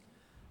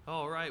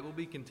All right, we'll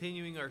be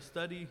continuing our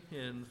study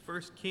in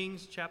 1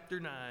 Kings chapter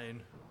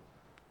 9.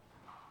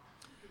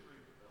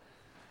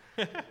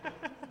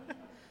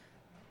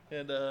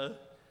 And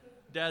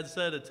Dad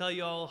said to tell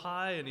you all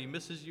hi, and he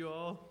misses you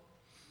all.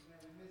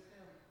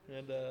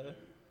 And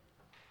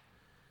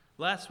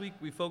last week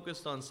we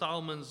focused on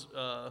Solomon's,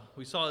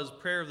 we saw his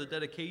prayer of the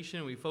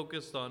dedication. We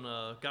focused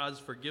on God's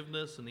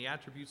forgiveness and the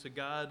attributes of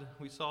God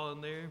we saw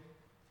in there.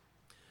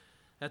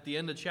 At the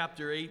end of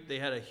chapter 8, they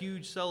had a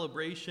huge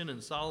celebration,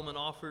 and Solomon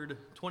offered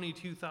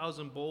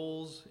 22,000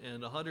 bulls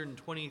and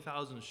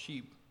 120,000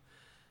 sheep.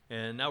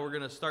 And now we're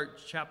going to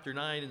start chapter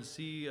 9 and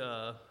see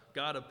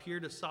God appear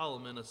to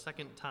Solomon a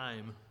second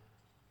time.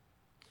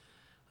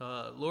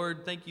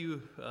 Lord, thank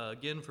you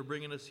again for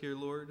bringing us here,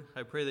 Lord.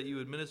 I pray that you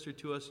would minister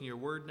to us in your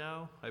word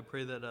now. I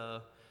pray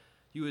that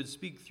you would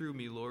speak through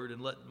me, Lord, and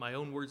let my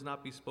own words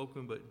not be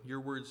spoken, but your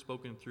words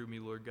spoken through me,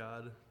 Lord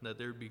God, and that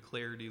there would be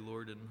clarity,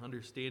 Lord, and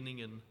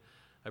understanding, and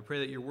I pray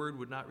that your word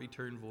would not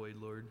return void,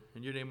 Lord.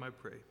 In your name I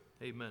pray.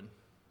 Amen.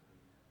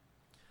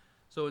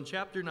 So in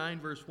chapter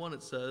 9, verse 1,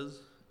 it says,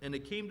 "And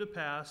it came to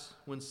pass,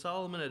 when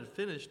Solomon had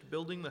finished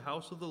building the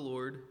house of the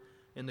Lord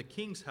and the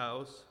king's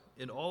house,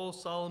 and all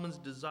Solomon's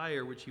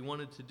desire which he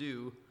wanted to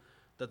do,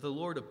 that the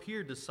Lord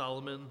appeared to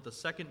Solomon the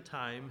second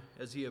time,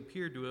 as he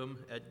appeared to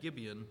him at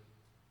Gibeon."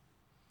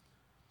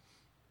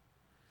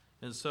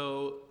 And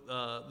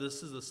so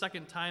this is the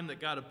second time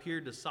that God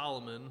appeared to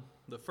Solomon.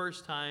 The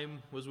first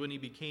time was when he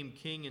became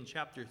king in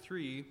chapter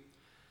 3,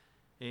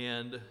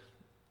 and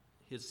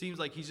it seems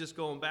like he's just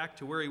going back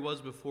to where he was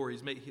before.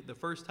 The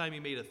first time he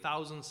made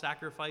 1,000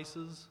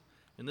 sacrifices,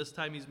 and this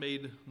time he's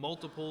made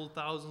multiple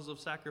thousands of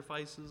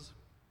sacrifices.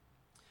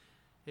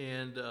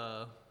 And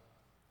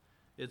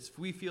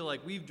we feel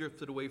like we've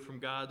drifted away from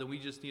God, then we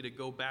just need to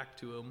go back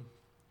to him.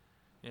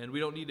 And we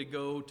don't need to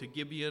go to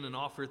Gibeon and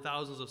offer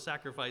thousands of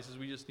sacrifices.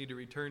 We just need to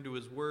return to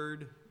his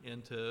word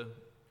and to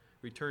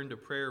return to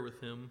prayer with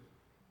him.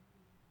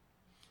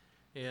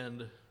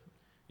 And,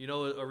 you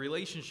know, a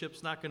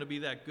relationship's not going to be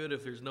that good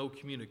if there's no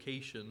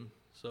communication.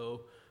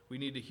 So we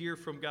need to hear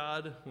from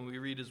God when we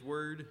read his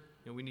word,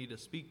 and we need to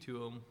speak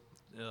to him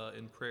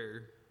in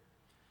prayer.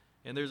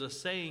 And there's a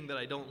saying that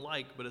I don't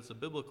like, but it's a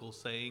biblical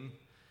saying.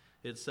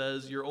 It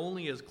says, "You're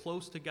only as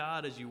close to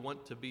God as you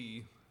want to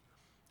be."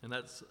 And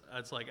that's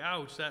like,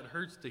 ouch, that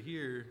hurts to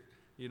hear.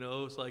 You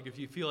know, it's like if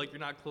you feel like you're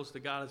not close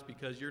to God, it's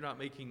because you're not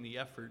making the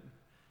effort.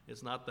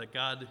 It's not that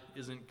God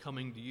isn't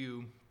coming to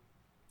you.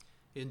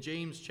 In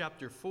James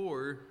chapter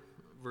 4,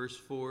 verse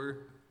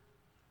 4,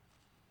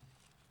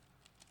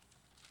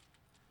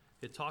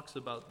 it talks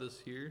about this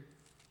here.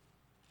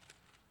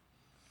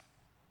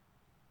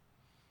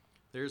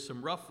 There's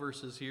some rough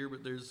verses here,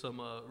 but there's some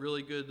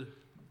really good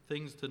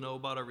things to know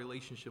about our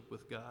relationship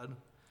with God.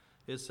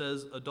 It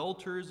says,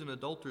 "Adulterers and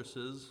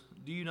adulteresses,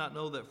 do you not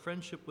know that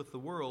friendship with the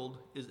world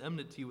is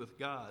enmity with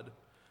God?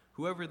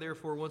 Whoever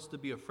therefore wants to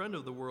be a friend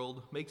of the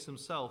world makes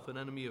himself an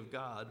enemy of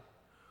God.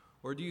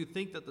 Or do you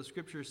think that the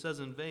scripture says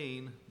in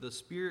vain, 'The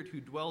Spirit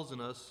who dwells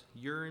in us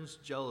yearns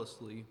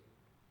jealously'?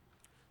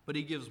 But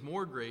he gives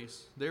more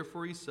grace.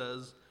 Therefore he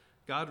says,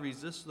 'God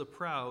resists the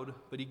proud,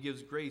 but he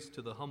gives grace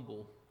to the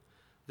humble.'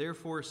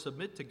 Therefore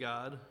submit to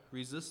God,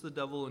 resist the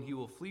devil, and he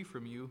will flee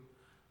from you.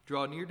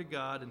 Draw near to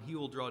God, and he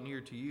will draw near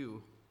to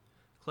you.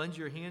 Cleanse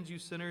your hands, you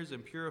sinners,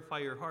 and purify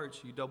your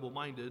hearts, you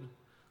double-minded.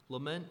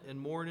 Lament and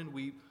mourn and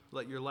weep.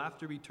 Let your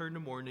laughter be turned to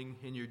mourning,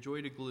 and your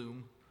joy to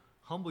gloom.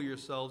 Humble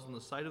yourselves in the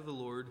sight of the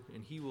Lord,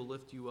 and he will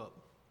lift you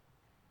up."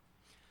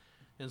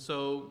 And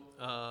so,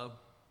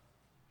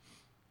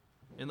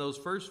 in those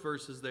first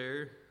verses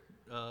there,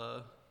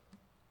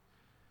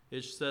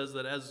 it says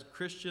that as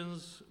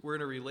Christians, we're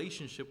in a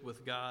relationship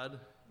with God,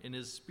 and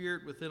his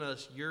Spirit within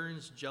us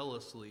yearns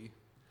jealously.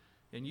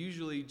 And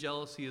usually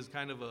jealousy is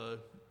kind of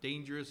a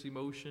dangerous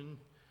emotion.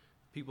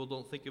 People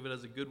don't think of it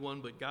as a good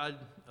one, but God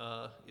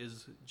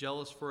is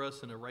jealous for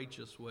us in a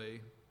righteous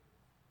way.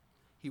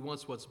 He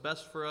wants what's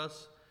best for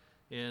us,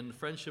 and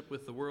friendship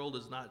with the world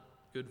is not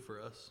good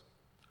for us.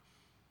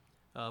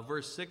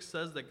 Verse 6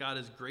 says that God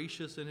is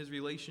gracious in his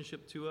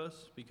relationship to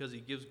us because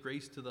he gives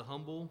grace to the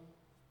humble.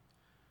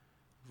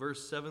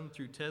 Verse 7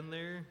 through 10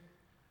 there,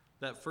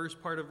 that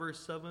first part of verse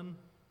 7,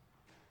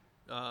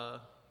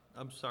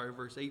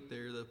 verse 8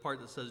 there, the part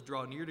that says,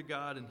 "Draw near to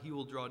God and he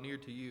will draw near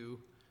to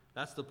you."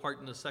 That's the part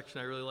in the section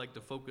I really like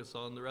to focus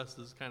on. The rest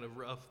is kind of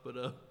rough,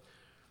 but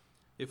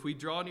if we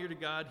draw near to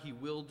God, he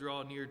will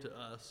draw near to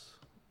us.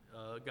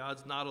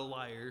 God's not a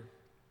liar.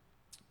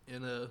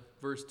 In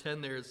verse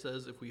 10 there it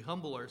says, "If we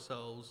humble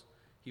ourselves,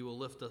 he will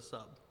lift us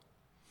up."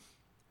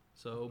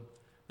 So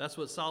that's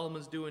what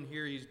Solomon's doing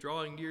here. He's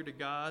drawing near to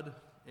God,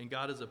 and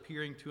God is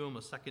appearing to him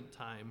a second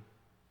time.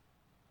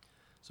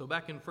 So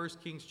back in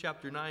 1 Kings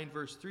chapter 9,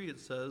 verse 3, it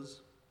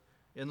says,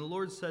 "And the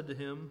Lord said to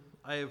him,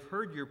 I have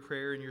heard your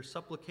prayer and your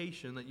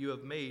supplication that you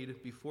have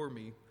made before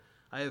me.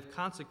 I have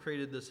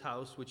consecrated this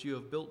house which you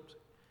have built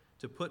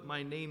to put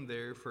my name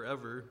there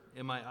forever,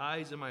 and my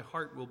eyes and my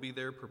heart will be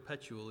there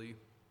perpetually."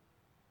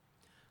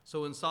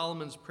 So in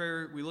Solomon's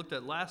prayer we looked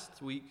at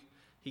last week,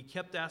 He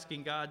kept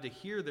asking God to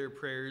hear their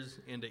prayers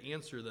and to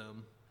answer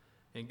them.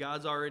 And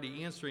God's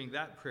already answering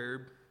that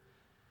prayer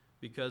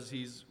because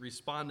he's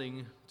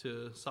responding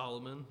to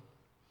Solomon.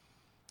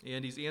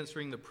 And he's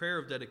answering the prayer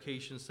of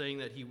dedication, saying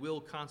that he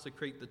will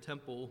consecrate the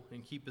temple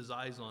and keep his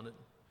eyes on it.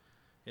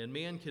 And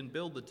man can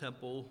build the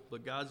temple,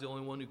 but God's the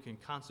only one who can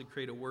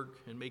consecrate a work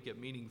and make it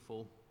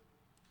meaningful.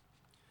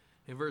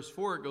 In verse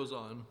 4 it goes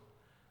on,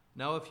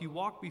 "Now if you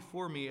walk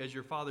before me as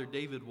your father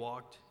David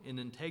walked, in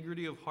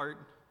integrity of heart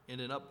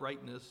and in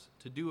uprightness,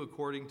 to do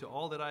according to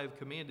all that I have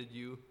commanded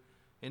you,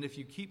 and if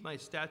you keep my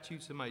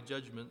statutes and my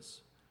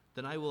judgments,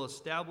 then I will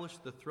establish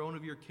the throne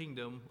of your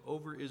kingdom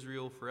over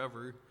Israel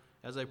forever,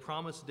 as I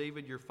promised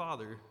David your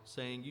father,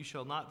 saying, you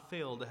shall not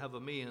fail to have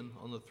a man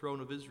on the throne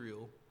of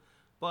Israel.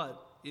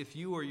 But if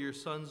you or your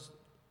sons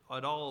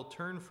at all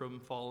turn from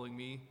following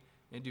me,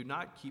 and do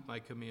not keep my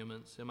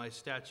commandments and my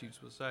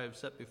statutes which I have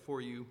set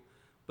before you,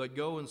 but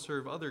go and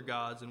serve other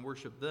gods and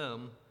worship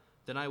them,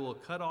 then I will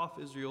cut off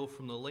Israel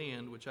from the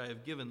land which I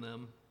have given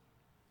them,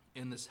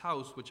 and this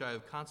house which I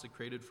have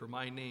consecrated for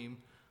my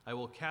name I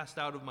will cast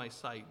out of my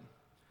sight.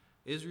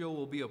 Israel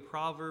will be a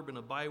proverb and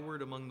a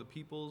byword among the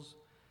peoples,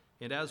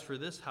 and as for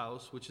this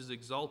house which is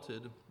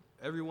exalted,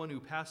 everyone who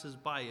passes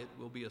by it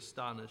will be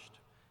astonished,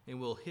 and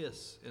will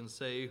hiss and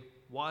say,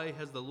 why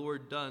has the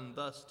Lord done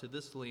thus to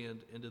this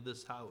land and to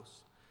this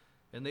house?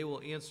 And they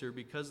will answer,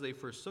 because they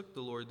forsook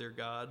the Lord their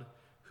God,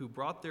 who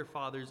brought their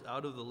fathers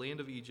out of the land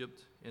of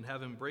Egypt, and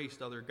have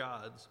embraced other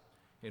gods,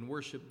 and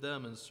worshipped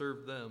them and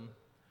served them.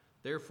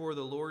 Therefore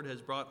the Lord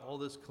has brought all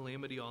this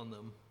calamity on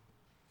them."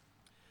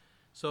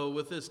 So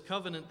with this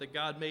covenant that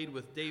God made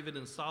with David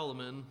and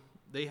Solomon,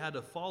 they had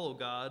to follow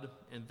God,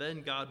 and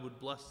then God would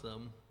bless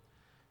them.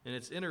 And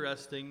it's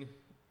interesting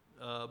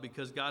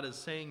because God is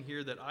saying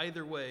here that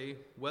either way,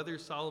 whether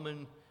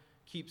Solomon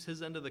keeps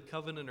his end of the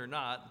covenant or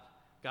not,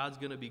 God's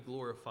going to be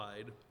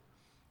glorified.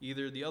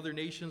 Either the other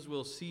nations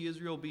will see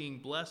Israel being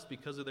blessed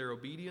because of their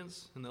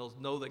obedience, and they'll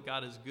know that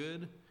God is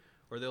good,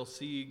 or they'll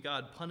see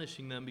God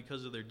punishing them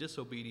because of their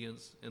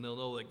disobedience, and they'll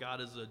know that God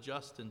is a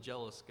just and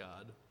jealous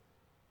God.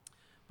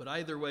 But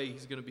either way,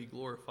 he's going to be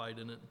glorified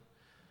in it.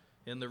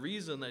 And the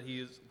reason that he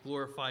is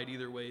glorified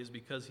either way is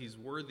because he's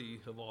worthy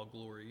of all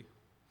glory.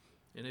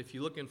 And if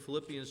you look in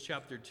Philippians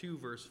chapter 2,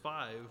 verse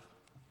 5,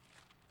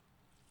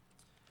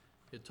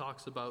 it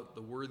talks about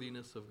the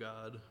worthiness of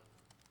God.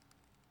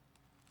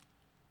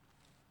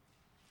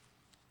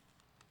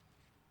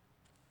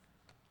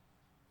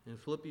 In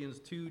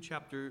Philippians 2,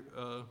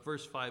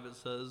 verse 5, it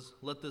says,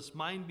 "Let this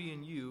mind be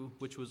in you,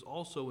 which was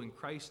also in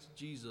Christ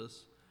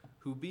Jesus,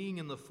 who being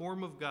in the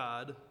form of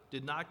God,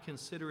 did not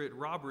consider it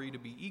robbery to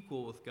be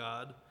equal with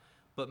God,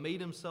 but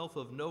made himself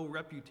of no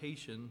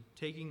reputation,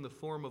 taking the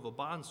form of a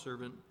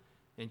bondservant,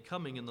 and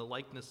coming in the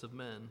likeness of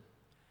men.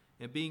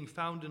 And being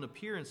found in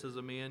appearance as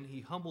a man,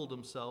 he humbled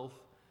himself,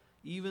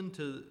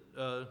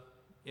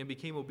 and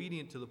became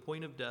obedient to the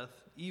point of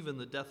death, even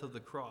the death of the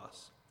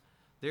cross.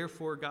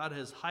 Therefore God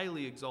has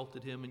highly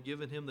exalted him and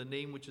given him the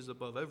name which is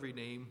above every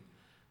name,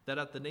 that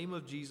at the name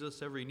of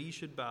Jesus every knee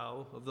should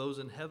bow, of those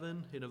in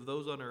heaven and of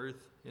those on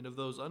earth and of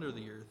those under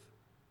the earth,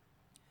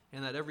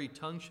 and that every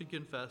tongue should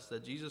confess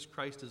that Jesus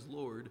Christ is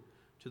Lord,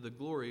 to the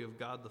glory of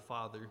God the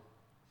Father."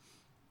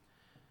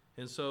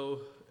 And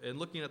so, in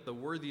looking at the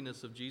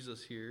worthiness of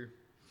Jesus here,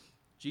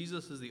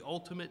 Jesus is the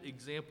ultimate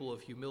example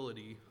of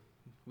humility.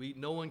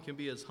 No one can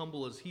be as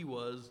humble as he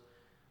was,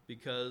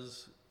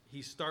 because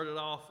he started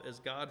off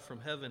as God from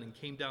heaven and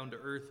came down to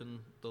earth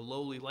in the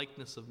lowly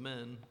likeness of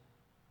men.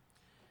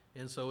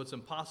 And so it's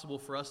impossible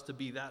for us to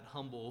be that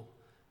humble,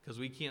 because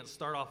we can't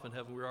start off in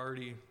heaven. We're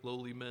already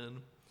lowly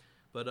men.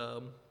 But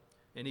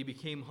and he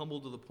became humble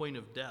to the point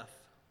of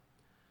death.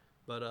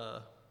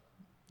 But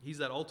he's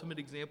that ultimate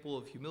example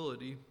of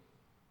humility.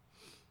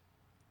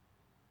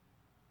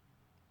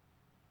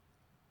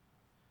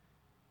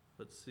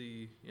 Let's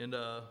see. And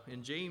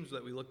in James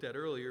that we looked at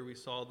earlier, we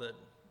saw that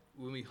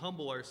when we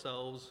humble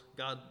ourselves,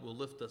 God will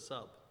lift us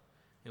up.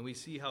 And we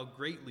see how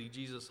greatly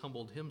Jesus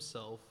humbled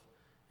himself.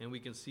 And we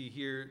can see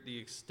here the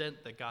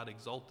extent that God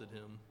exalted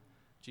him.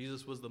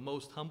 Jesus was the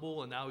most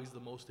humble, and now he's the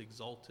most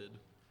exalted.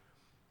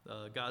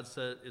 God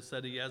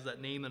said he has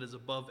that name that is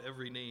above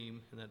every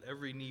name, and that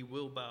every knee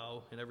will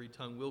bow and every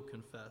tongue will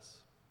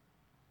confess.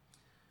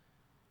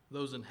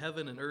 Those in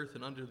heaven and earth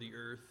and under the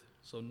earth,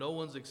 so no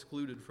one's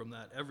excluded from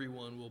that.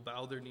 Everyone will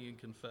bow their knee and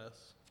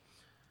confess.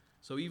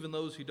 So even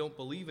those who don't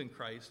believe in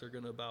Christ are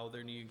going to bow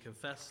their knee and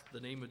confess the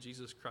name of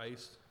Jesus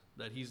Christ,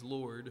 that he's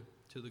Lord,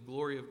 to the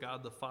glory of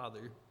God the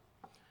Father.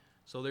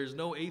 So there's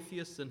no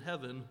atheists in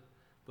heaven,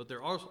 but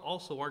there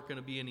also aren't going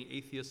to be any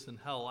atheists in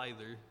hell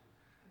either.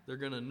 They're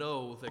going to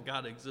know that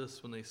God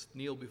exists when they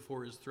kneel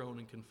before his throne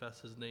and confess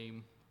his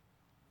name.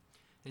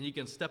 And you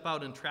can step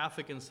out in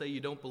traffic and say you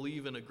don't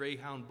believe in a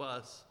Greyhound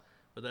bus,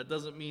 but that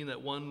doesn't mean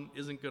that one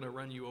isn't going to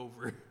run you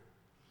over.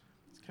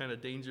 It's kind of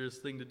a dangerous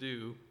thing to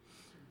do.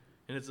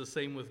 And it's the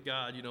same with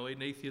God. You know,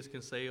 an atheist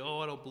can say,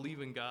 I don't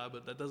believe in God,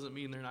 but that doesn't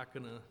mean they're not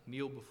going to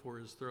kneel before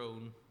his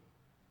throne.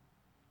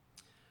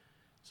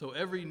 So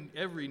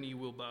every knee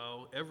will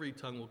bow, every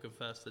tongue will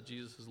confess that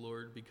Jesus is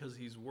Lord because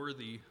he's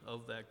worthy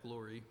of that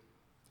glory.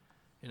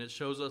 And it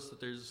shows us that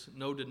there's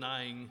no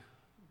denying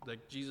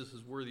that Jesus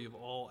is worthy of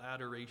all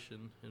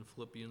adoration in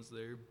Philippians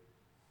there.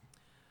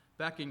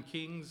 Back in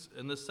Kings,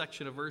 in this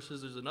section of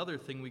verses, there's another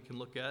thing we can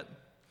look at.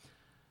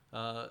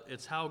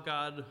 It's how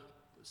God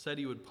said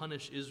he would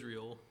punish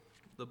Israel.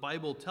 The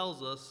Bible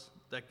tells us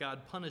that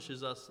God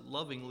punishes us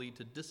lovingly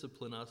to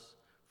discipline us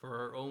for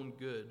our own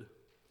good.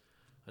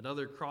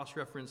 Another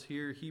cross-reference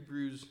here,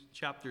 Hebrews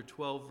chapter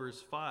 12,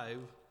 verse 5,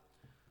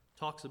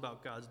 talks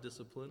about God's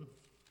discipline.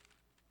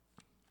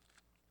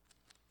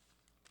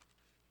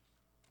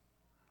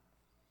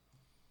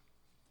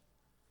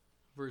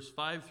 Verse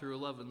 5 through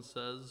 11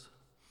 says,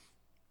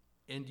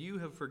 "And you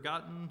have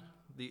forgotten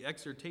the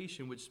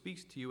exhortation which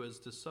speaks to you as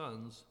to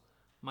sons.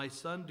 My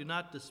son, do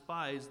not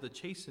despise the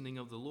chastening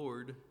of the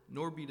Lord,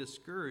 nor be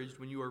discouraged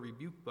when you are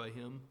rebuked by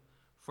him.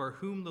 For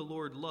whom the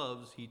Lord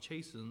loves, he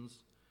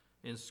chastens,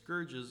 and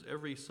scourges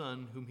every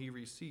son whom he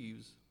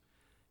receives.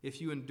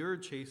 If you endure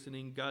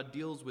chastening, God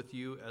deals with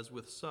you as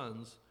with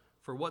sons.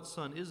 For what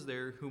son is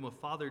there whom a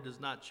father does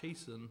not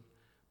chasten?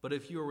 But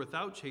if you are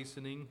without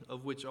chastening,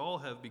 of which all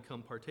have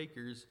become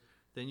partakers,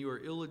 then you are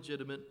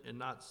illegitimate and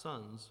not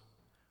sons.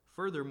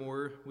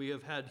 Furthermore, we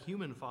have had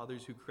human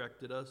fathers who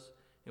corrected us,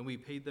 and we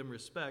paid them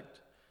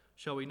respect.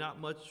 Shall we not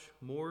much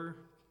more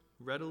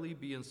readily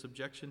be in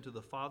subjection to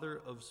the Father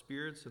of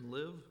spirits and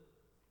live?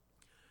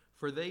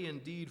 For they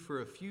indeed for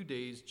a few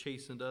days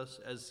chastened us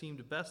as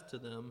seemed best to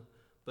them,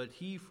 but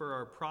he for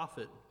our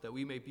profit, that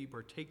we may be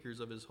partakers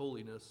of his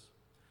holiness.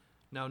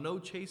 Now no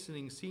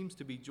chastening seems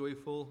to be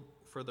joyful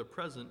for the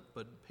present,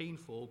 but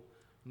painful.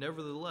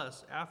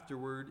 Nevertheless,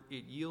 afterward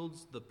it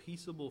yields the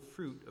peaceable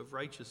fruit of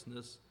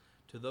righteousness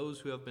to those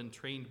who have been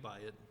trained by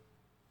it."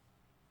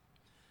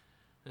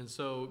 And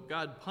so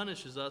God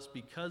punishes us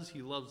because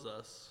he loves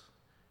us.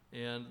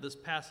 And this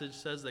passage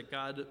says that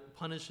God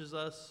punishes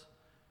us.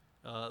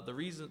 The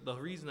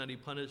reason that he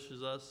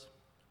punishes us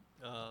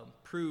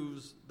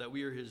proves that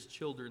we are his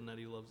children, that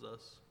he loves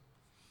us.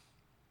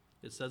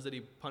 It says that he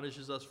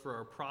punishes us for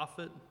our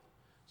profit,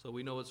 so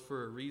we know it's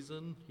for a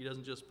reason. He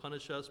doesn't just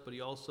punish us, but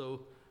he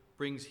also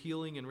brings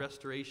healing and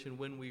restoration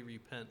when we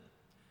repent.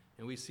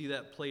 And we see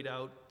that played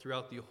out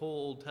throughout the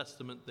whole Old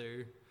Testament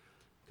there,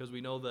 because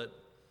we know that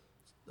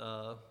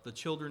the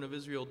children of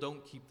Israel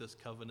don't keep this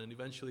covenant.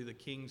 Eventually the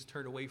kings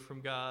turn away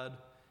from God,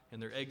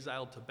 and they're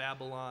exiled to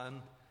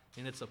Babylon,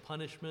 and it's a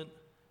punishment,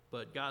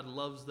 but God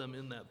loves them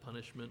in that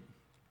punishment,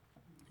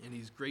 and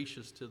he's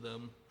gracious to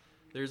them.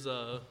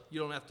 You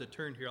don't have to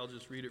turn here, I'll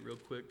just read it real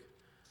quick.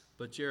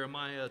 But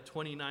Jeremiah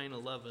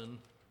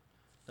 29:11,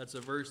 that's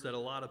a verse that a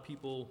lot of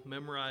people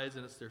memorize,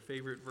 and it's their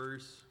favorite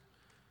verse.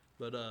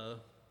 But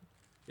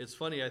it's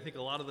funny, I think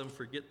a lot of them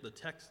forget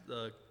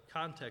the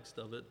context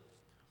of it.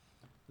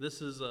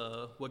 This is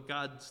what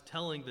God's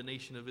telling the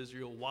nation of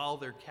Israel while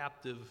they're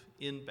captive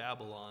in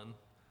Babylon,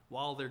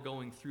 while they're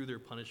going through their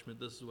punishment.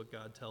 This is what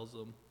God tells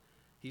them.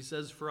 He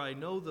says, "For I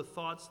know the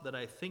thoughts that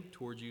I think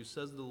towards you,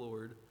 says the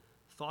Lord,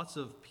 thoughts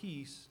of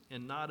peace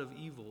and not of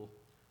evil,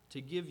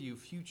 to give you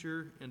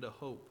future and a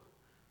hope.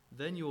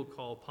 Then you will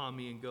call upon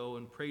me and go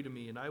and pray to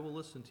me, and I will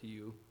listen to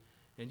you.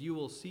 And you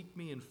will seek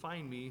me and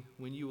find me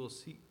when you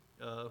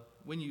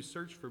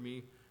search for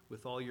me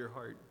with all your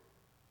heart.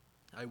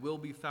 I will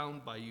be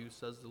found by you,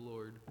 says the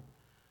Lord."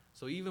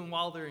 So even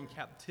while they're in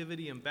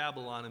captivity in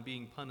Babylon and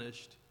being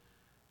punished,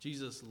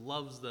 Jesus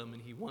loves them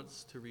and he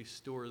wants to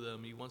restore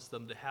them. He wants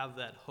them to have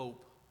that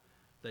hope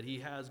that he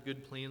has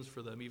good plans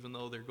for them, even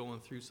though they're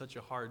going through such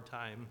a hard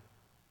time.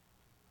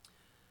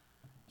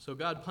 So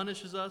God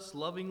punishes us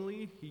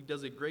lovingly. He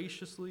does it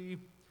graciously.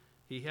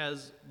 He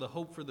has the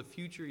hope for the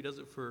future. He does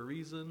it for a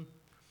reason.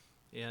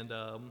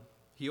 And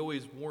he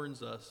always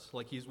warns us,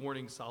 like he's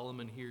warning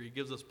Solomon here. He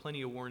gives us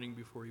plenty of warning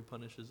before he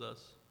punishes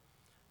us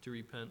to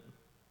repent.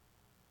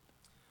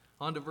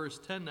 On to verse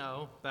 10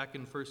 now, back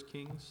in 1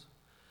 Kings.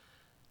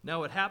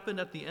 "Now it happened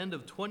at the end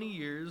of 20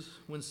 years,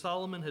 when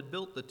Solomon had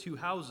built the two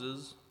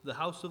houses, the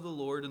house of the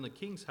Lord and the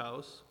king's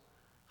house,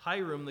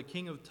 Hiram, the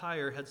king of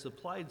Tyre, had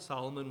supplied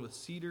Solomon with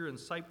cedar and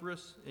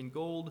cypress and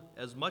gold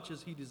as much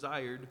as he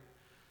desired,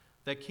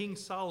 that King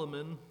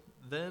Solomon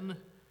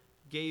then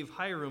gave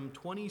Hiram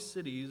 20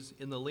 cities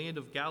in the land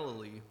of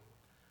Galilee.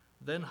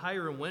 Then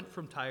Hiram went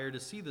from Tyre to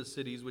see the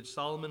cities which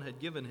Solomon had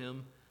given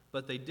him,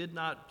 but they did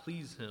not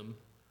please him.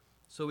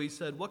 So he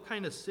said, 'What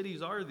kind of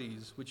cities are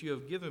these which you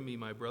have given me,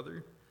 my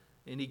brother?'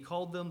 And he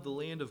called them the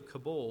land of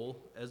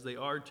Cabul, as they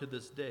are to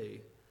this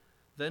day.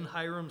 Then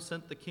Hiram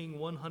sent the king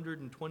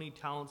 120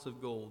 talents of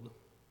gold."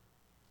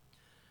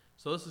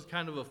 So this is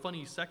kind of a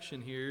funny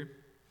section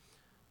here.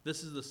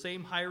 This is the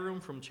same Hiram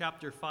from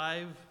chapter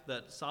 5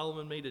 that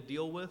Solomon made a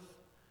deal with.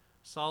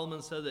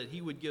 Solomon said that he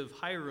would give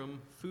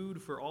Hiram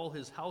food for all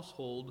his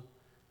household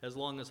as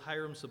long as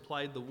Hiram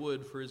supplied the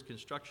wood for his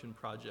construction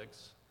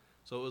projects.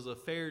 So it was a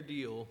fair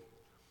deal.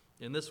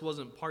 And this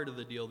wasn't part of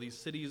the deal. These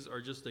cities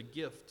are just a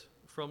gift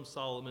from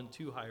Solomon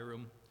to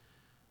Hiram.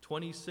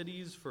 20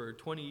 cities for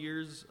 20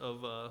 years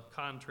of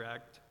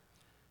contract.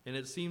 And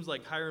it seems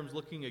like Hiram's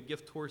looking a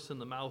gift horse in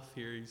the mouth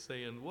here. He's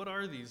saying, what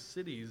are these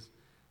cities?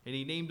 And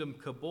he named them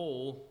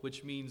Kabul,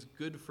 which means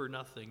good for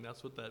nothing.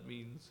 That's what that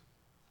means.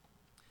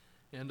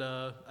 And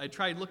I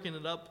tried looking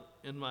it up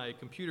in my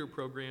computer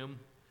program,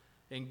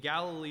 and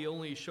Galilee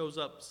only shows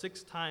up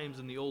 6 times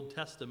in the Old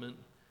Testament,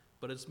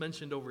 but it's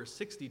mentioned over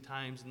 60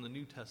 times in the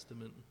New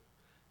Testament.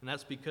 And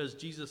that's because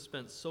Jesus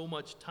spent so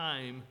much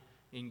time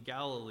in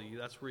Galilee.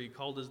 That's where he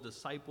called his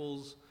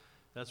disciples.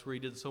 That's where he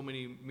did so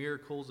many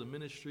miracles and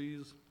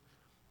ministries.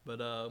 But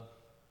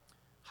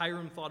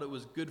Hiram thought it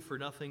was good for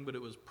nothing, but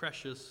it was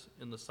precious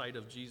in the sight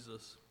of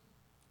Jesus.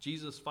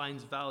 Jesus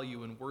finds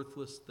value in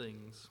worthless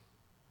things.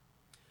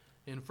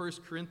 In 1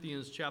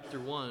 Corinthians chapter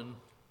 1,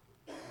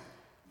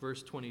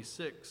 verse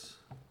 26,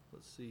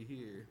 let's see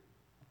here.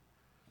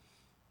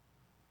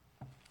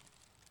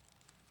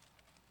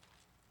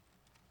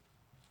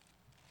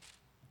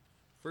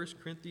 First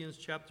Corinthians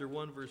chapter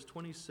 1, verse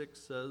 26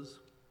 says,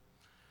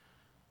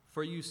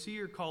 "For you see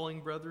your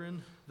calling,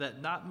 brethren,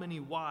 that not many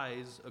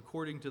wise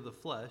according to the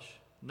flesh,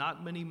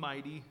 not many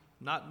mighty,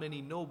 not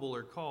many noble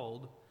are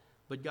called,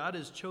 but God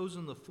has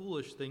chosen the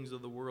foolish things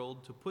of the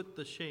world to put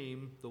to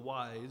shame the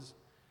wise,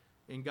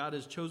 and God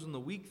has chosen the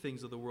weak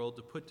things of the world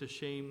to put to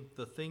shame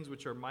the things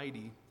which are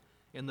mighty,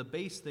 and the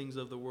base things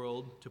of the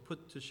world to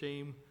put to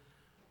shame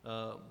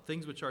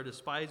things which are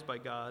despised by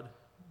God."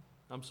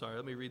 I'm sorry,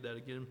 let me read that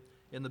again.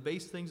 "And the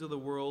base things of the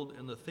world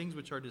and the things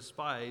which are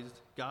despised,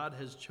 God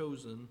has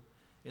chosen,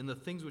 and the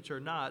things which are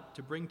not,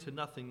 to bring to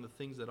nothing the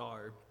things that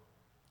are,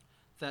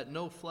 that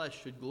no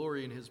flesh should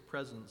glory in his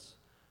presence.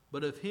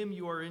 But of him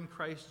you are in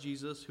Christ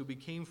Jesus, who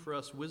became for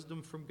us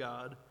wisdom from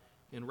God,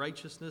 and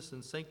righteousness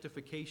and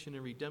sanctification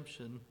and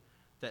redemption,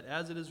 that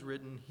as it is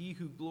written, he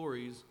who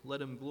glories,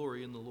 let him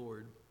glory in the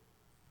Lord."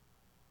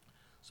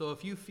 So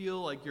if you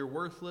feel like you're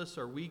worthless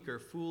or weak or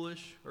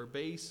foolish or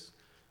base,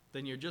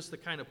 then you're just the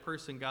kind of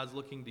person God's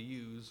looking to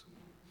use.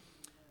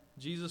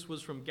 Jesus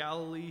was from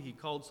Galilee. He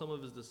called some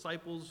of his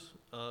disciples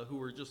who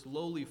were just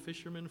lowly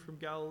fishermen from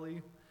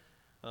Galilee.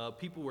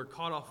 People were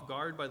caught off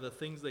guard by the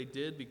things they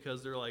did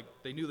because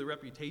they knew the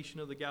reputation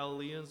of the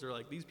Galileans. They're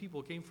like, these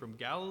people came from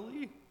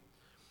Galilee?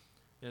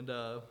 And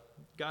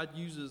God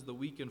uses the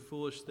weak and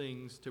foolish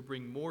things to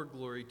bring more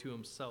glory to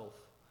himself.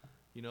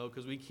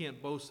 Because we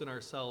can't boast in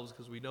ourselves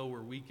because we know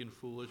we're weak and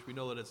foolish. We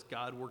know that it's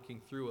God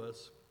working through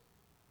us.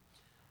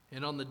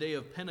 And on the day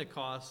of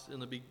Pentecost, in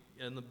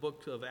the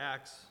book of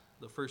Acts,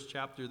 the first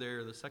chapter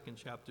there, the second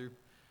chapter,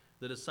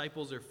 the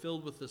disciples are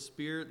filled with the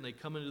Spirit, and they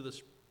come into the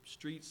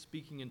streets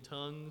speaking in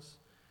tongues.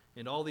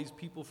 And all these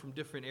people from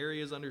different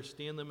areas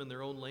understand them in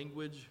their own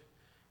language.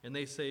 And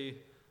they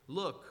say,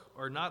 "Look,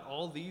 are not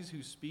all these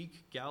who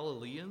speak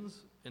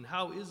Galileans? And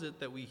how is it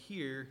that we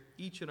hear,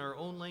 each in our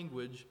own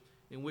language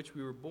in which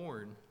we were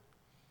born?"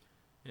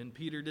 And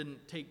Peter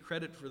didn't take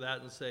credit for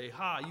that and say,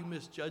 "Ha, you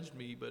misjudged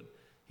me," but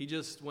he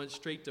just went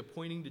straight to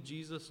pointing to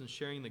Jesus and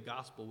sharing the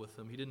gospel with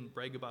them. He didn't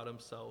brag about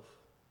himself.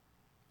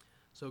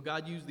 So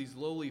God used these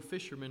lowly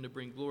fishermen to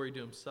bring glory to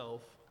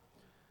himself.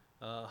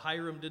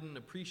 Hiram didn't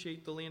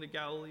appreciate the land of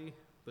Galilee,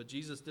 but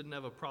Jesus didn't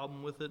have a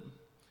problem with it.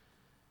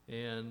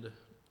 And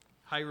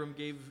Hiram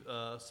gave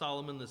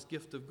Solomon this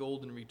gift of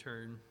gold in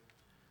return.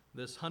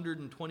 This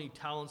 120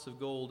 talents of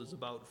gold is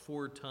about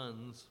 4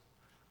 tons.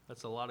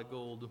 That's a lot of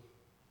gold.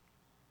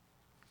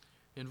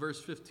 In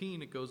verse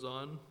 15, it goes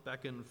on,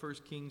 back in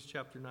 1 Kings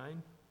chapter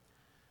 9.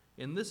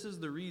 "And this is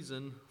the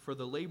reason for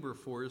the labor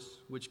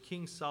force which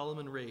King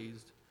Solomon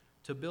raised,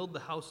 to build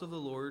the house of the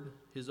Lord,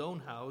 his own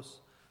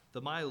house,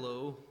 the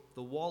Milo,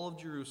 the wall of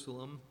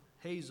Jerusalem,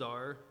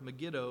 Hazar,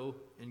 Megiddo,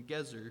 and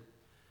Gezer.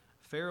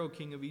 Pharaoh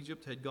king of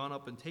Egypt had gone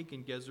up and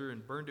taken Gezer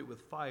and burned it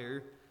with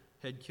fire,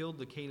 had killed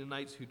the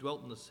Canaanites who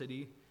dwelt in the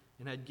city,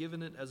 and had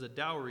given it as a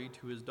dowry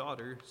to his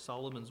daughter,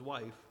 Solomon's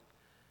wife.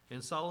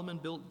 And Solomon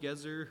built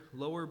Gezer,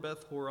 Lower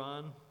Beth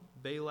Horon,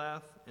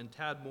 Baalath, and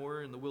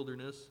Tadmor in the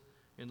wilderness,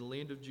 in the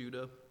land of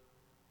Judah.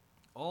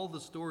 All the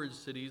storage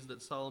cities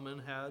that Solomon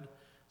had,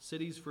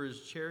 cities for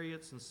his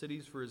chariots and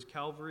cities for his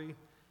cavalry,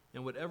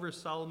 and whatever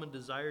Solomon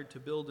desired to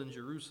build in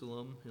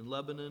Jerusalem, in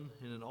Lebanon,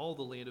 and in all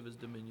the land of his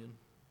dominion."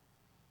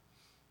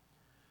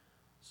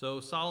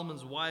 So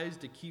Solomon's wise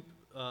to keep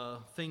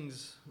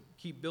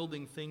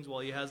building things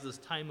while he has this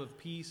time of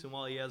peace and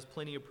while he has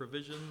plenty of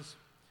provisions.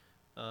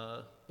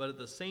 But at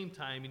the same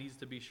time, he needs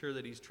to be sure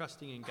that he's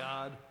trusting in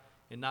God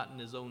and not in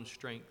his own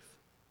strength.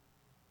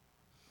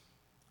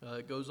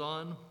 It goes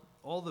on,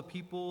 "All the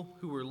people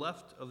who were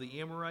left of the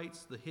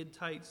Amorites, the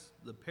Hittites,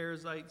 the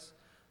Perizzites,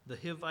 the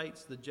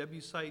Hivites, the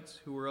Jebusites,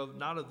 who were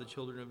not of the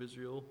children of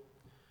Israel,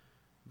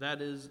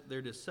 that is,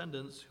 their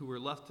descendants who were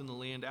left in the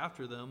land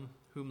after them,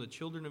 whom the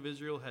children of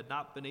Israel had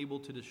not been able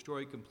to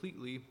destroy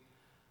completely,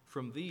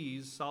 from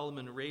these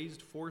Solomon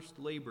raised forced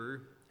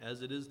labor,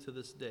 as it is to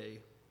this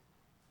day."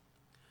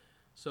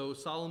 So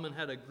Solomon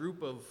had a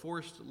group of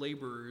forced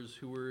laborers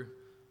who were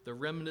the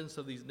remnants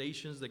of these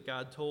nations that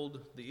God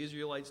told the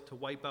Israelites to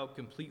wipe out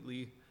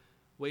completely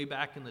way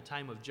back in the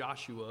time of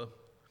Joshua,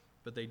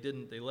 but they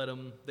didn't.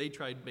 They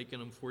tried making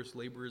them forced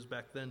laborers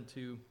back then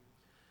too.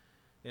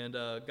 And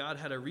God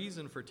had a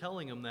reason for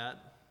telling him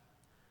that,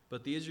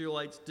 but the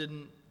Israelites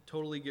didn't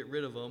totally get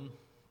rid of them.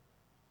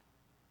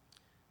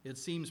 It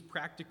seems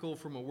practical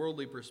from a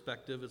worldly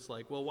perspective. It's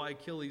like, well, why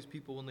kill these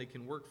people when they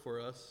can work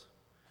for us?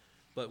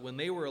 But when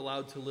they were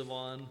allowed to live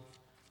on,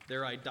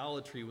 their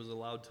idolatry was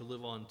allowed to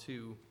live on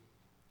too.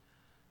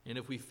 And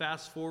if we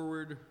fast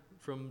forward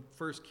from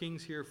 1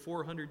 Kings here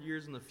 400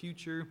 years in the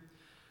future,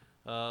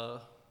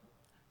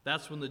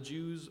 that's when the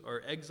Jews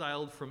are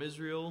exiled from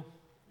Israel,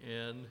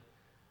 and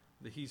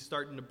he's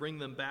starting to bring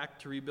them back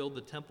to rebuild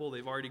the temple.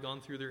 They've already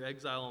gone through their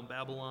exile in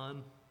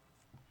Babylon.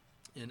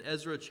 In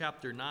Ezra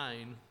chapter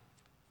 9,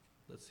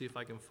 let's see if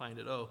I can find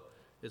it. Oh,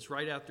 it's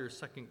right after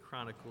 2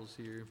 Chronicles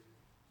here.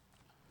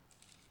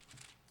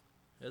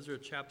 Ezra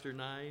chapter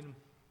 9,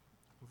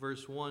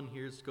 verse 1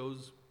 here it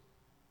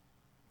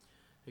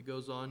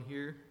goes on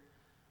here.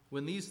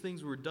 When these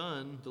things were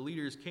done, the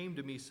leaders came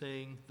to me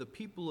saying, the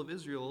people of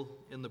Israel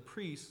and the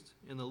priests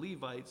and the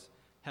Levites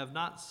have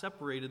not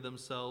separated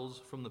themselves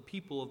from the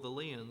people of the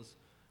lands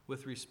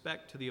with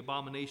respect to the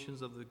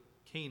abominations of the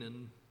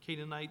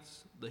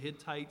Canaanites, the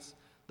Hittites,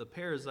 the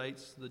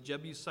Perizzites, the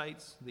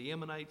Jebusites, the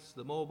Ammonites,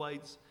 the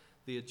Moabites,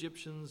 the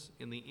Egyptians,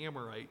 and the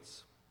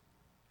Amorites.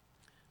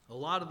 A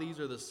lot of these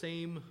are the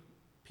same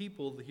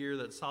people here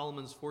that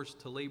Solomon's forced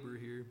to labor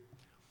here.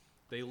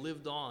 They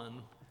lived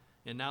on,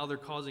 and now they're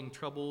causing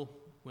trouble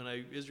when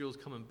Israel's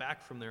coming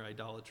back from their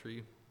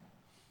idolatry.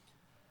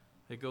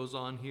 It goes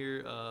on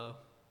here.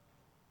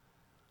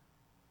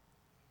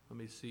 Let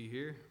me see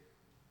here.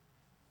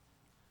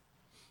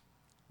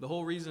 The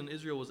whole reason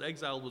Israel was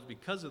exiled was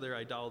because of their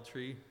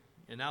idolatry,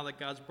 and now that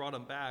God's brought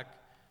them back,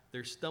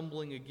 they're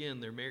stumbling again.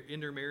 They're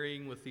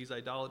intermarrying with these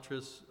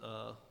idolatrous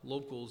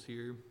locals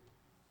here,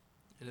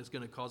 and it's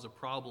going to cause a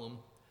problem.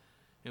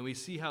 And we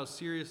see how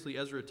seriously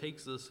Ezra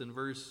takes this in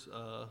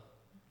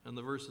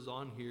the verses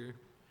on here.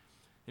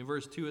 In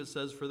verse 2 it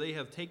says, for they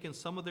have taken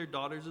some of their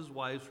daughters as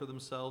wives for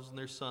themselves and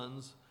their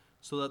sons,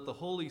 so that the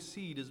holy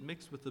seed is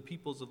mixed with the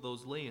peoples of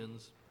those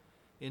lands.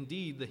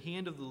 Indeed, the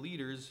hand of the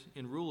leaders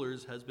and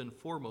rulers has been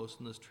foremost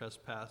in this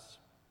trespass.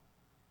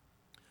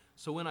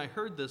 So when I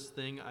heard this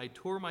thing, I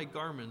tore my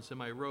garments and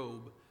my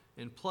robe,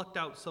 and plucked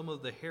out some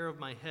of the hair of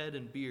my head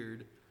and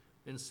beard,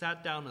 and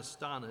sat down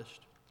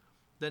astonished.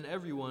 Then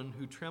everyone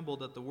who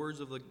trembled at the words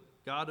of the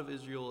God of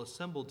Israel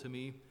assembled to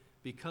me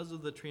because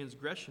of the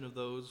transgression of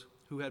those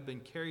who had been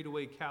carried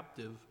away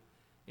captive,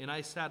 and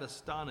I sat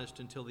astonished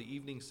until the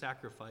evening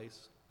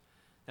sacrifice.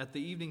 At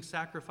the evening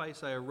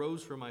sacrifice I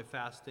arose from my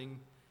fasting,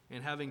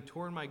 and having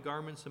torn my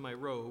garments and my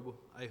robe,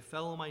 I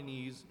fell on my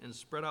knees and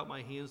spread out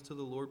my hands to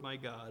the Lord my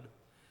God.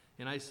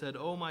 And I said,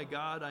 O my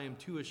God, I am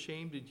too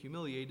ashamed and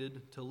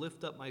humiliated to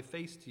lift up my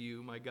face to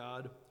you, my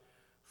God,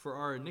 for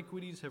our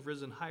iniquities have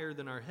risen higher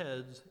than our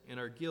heads, and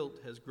our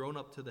guilt has grown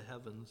up to the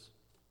heavens.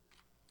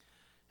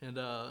 And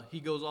he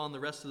goes on the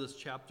rest of this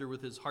chapter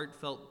with his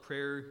heartfelt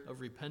prayer of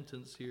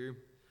repentance here.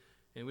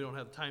 And we don't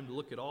have time to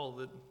look at all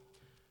of it,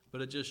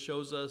 but it just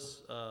shows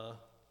us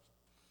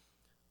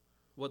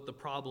what the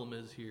problem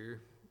is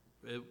here.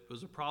 It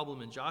was a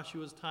problem in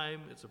Joshua's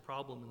time. It's a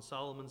problem in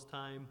Solomon's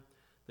time.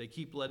 They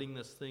keep letting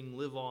this thing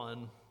live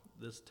on,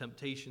 this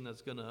temptation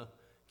that's going to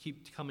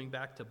keep coming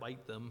back to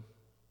bite them.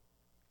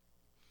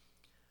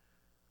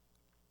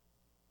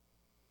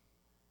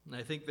 And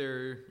I think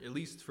at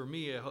least for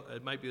me,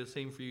 it might be the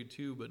same for you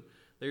too, but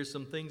there's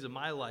some things in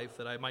my life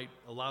that I might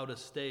allow to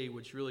stay,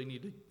 which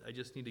really I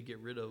just need to get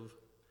rid of.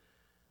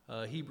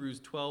 Hebrews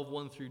 12,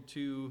 1 through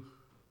 2.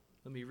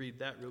 Let me read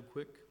that real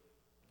quick.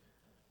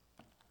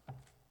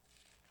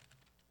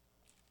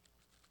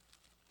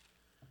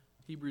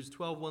 Hebrews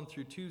 12, 1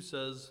 through 2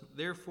 says,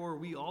 therefore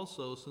we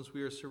also, since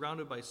we are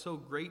surrounded by so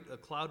great a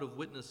cloud of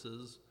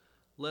witnesses,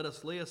 let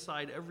us lay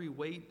aside every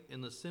weight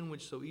and the sin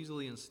which so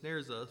easily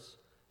ensnares us,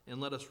 and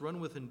let us run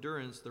with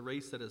endurance the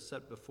race that is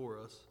set before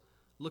us,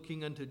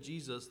 looking unto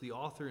Jesus, the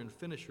author and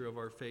finisher of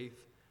our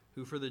faith,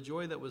 who for the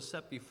joy that was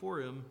set before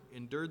him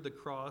endured the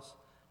cross,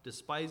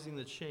 despising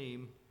the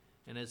shame,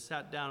 and has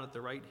sat down at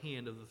the right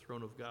hand of the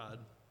throne of God.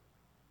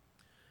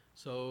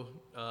 So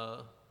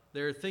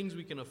there are things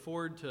we can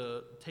afford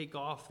to take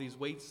off, these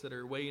weights that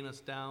are weighing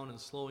us down and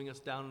slowing us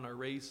down in our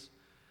race.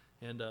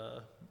 And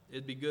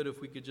it'd be good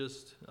if we could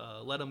just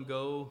let them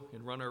go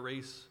and run our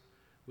race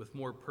with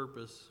more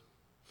purpose.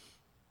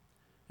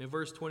 In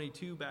verse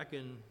 22, back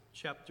in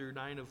chapter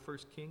 9 of 1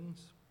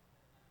 Kings,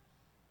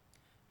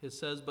 it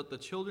says, but the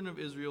children of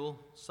Israel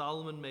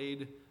Solomon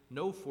made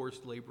no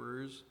forced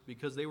laborers,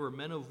 because they were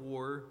men of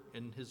war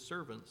and his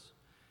servants,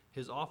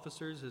 his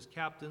officers, his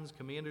captains,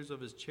 commanders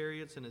of his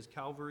chariots and his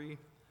cavalry.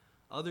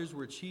 Others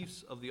were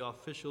chiefs of the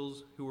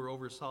officials who were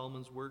over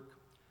Solomon's work,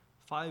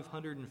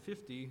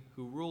 550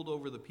 who ruled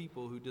over the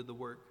people who did the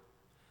work.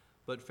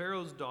 But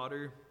Pharaoh's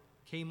daughter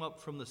came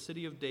up from the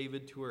city of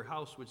David to her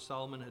house which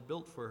Solomon had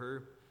built for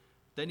her.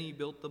 Then he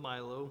built the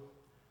Milo.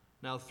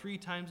 Now 3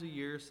 times a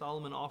year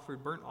Solomon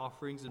offered burnt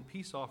offerings and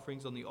peace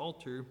offerings on the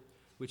altar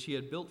which he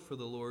had built for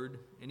the Lord,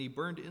 and he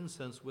burned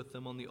incense with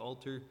them on the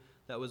altar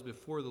that was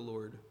before the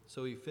Lord.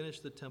 So he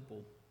finished the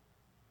temple.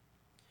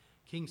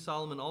 King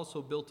Solomon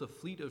also built a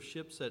fleet of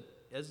ships at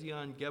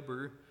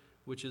Ezion-Geber,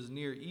 which is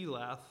near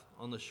Elath,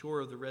 on the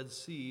shore of the Red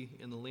Sea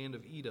in the land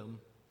of Edom.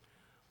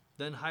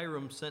 Then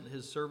Hiram sent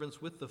his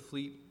servants with the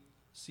fleet,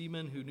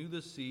 seamen who knew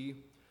the sea,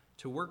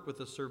 to work with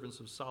the servants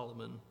of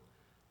Solomon.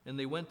 And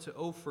they went to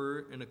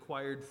Ophir and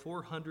acquired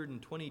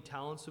 420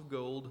 talents of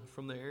gold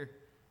from there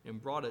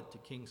and brought it to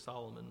King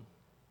Solomon.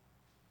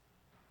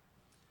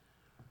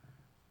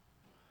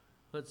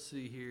 Let's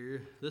see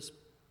here. This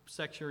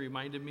section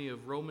reminded me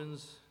of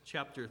Romans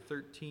chapter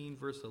 13,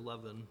 verse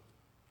 11.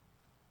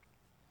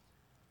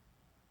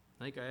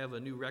 I think I have a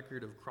new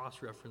record of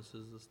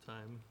cross-references this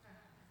time.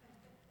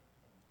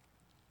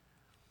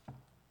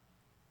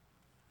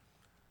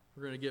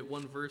 We're going to get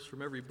one verse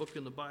from every book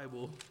in the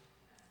Bible.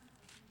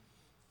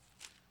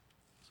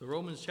 So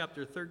Romans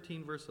chapter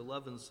 13, verse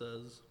 11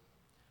 says,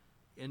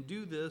 "And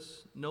do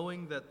this,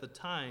 knowing that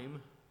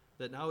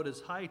now it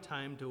is high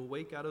time to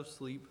awake out of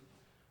sleep,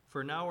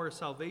 for now our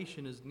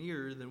salvation is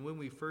nearer than when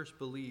we first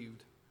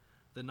believed.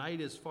 The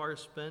night is far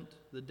spent,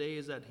 the day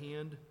is at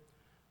hand.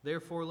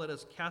 Therefore let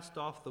us cast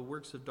off the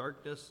works of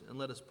darkness, and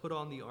let us put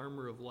on the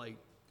armor of light.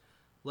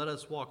 Let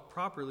us walk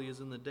properly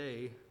as in the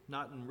day,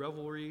 not in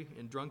revelry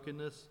and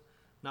drunkenness,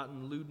 not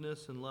in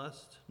lewdness and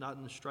lust, not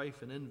in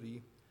strife and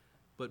envy,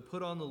 but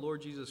put on the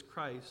Lord Jesus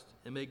Christ,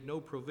 and make no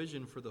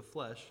provision for the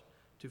flesh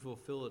to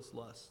fulfill its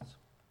lusts."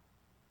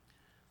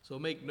 So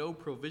make no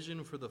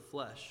provision for the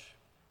flesh.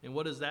 And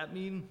what does that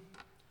mean?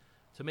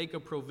 To make a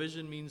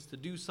provision means to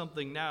do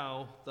something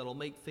now that'll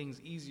make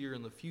things easier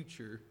in the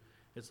future.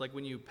 It's like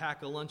when you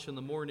pack a lunch in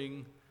the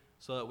morning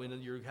so that when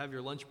you have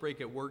your lunch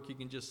break at work, you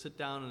can just sit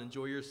down and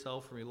enjoy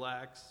yourself and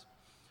relax.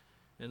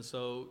 And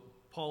so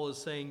Paul is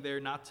saying there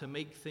not to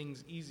make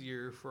things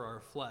easier for our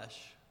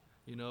flesh.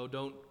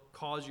 Don't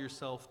cause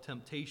yourself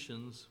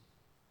temptations.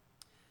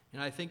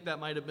 And I think that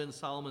might have been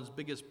Solomon's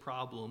biggest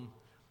problem.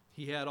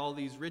 He had all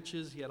these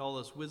riches, he had all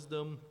this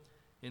wisdom,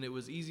 and it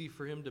was easy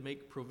for him to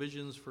make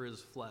provisions for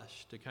his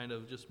flesh, to kind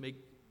of just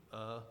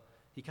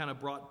he kind of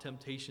brought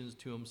temptations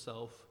to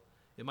himself.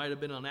 It might have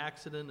been an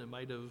accident, he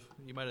might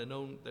have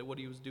known that what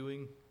he was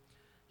doing.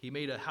 He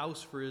made a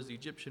house for his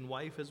Egyptian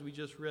wife, as we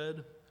just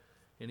read,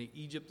 and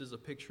Egypt is a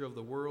picture of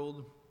the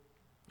world.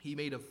 He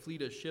made a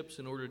fleet of ships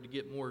in order to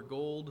get more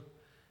gold,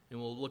 and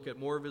we'll look at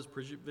more of his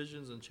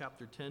provisions in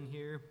chapter 10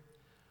 here.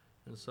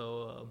 And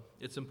so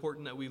it's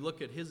important that we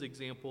look at his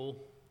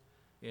example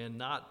and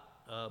not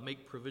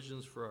make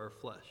provisions for our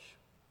flesh.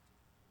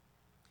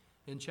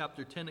 In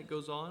chapter 10 it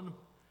goes on,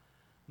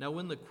 "Now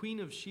when the queen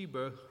of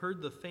Sheba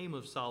heard the fame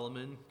of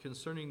Solomon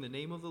concerning the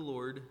name of the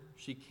Lord,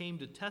 she came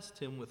to test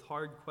him with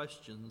hard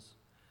questions.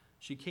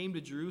 She came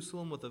to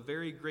Jerusalem with a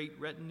very great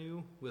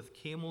retinue, with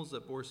camels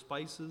that bore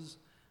spices,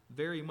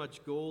 very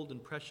much gold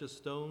and precious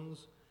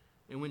stones.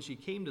 And when she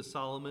came to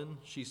Solomon,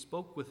 she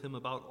spoke with him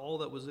about all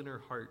that was in her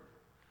heart.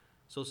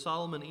 So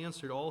Solomon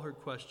answered all her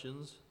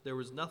questions. There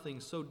was nothing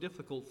so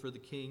difficult for the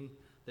king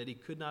that he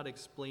could not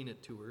explain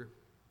it to her."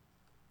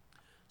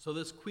 So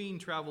this queen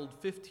traveled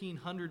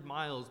 1,500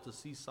 miles to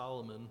see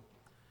Solomon.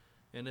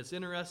 And it's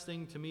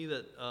interesting to me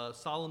that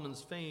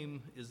Solomon's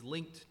fame is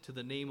linked to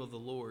the name of the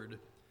Lord.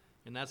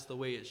 And that's the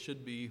way it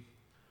should be.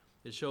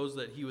 It shows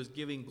that he was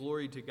giving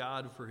glory to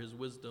God for his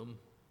wisdom.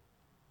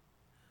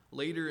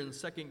 Later in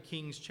 2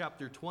 Kings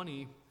chapter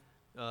 20,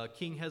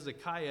 King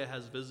Hezekiah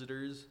has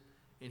visitors,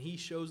 and he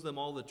shows them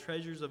all the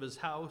treasures of his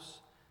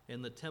house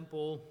and the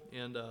temple,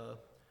 and the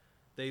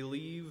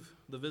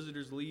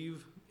visitors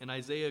leave, and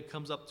Isaiah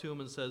comes up to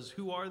him and says,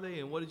 "Who are they,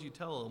 and what did you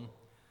tell them?"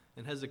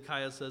 And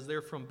Hezekiah says,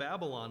 "They're from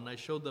Babylon, and I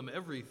showed them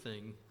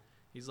everything."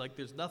 He's like,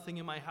 "There's nothing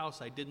in my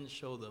house I didn't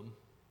show them."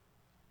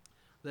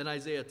 Then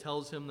Isaiah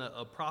tells him that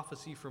a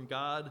prophecy from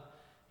God,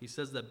 he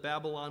says that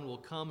Babylon will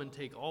come and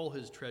take all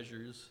his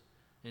treasures,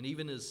 and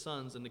even his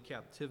sons into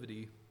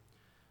captivity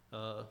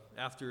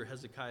after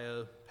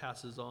Hezekiah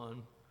passes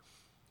on.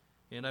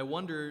 And I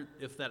wonder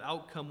if that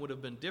outcome would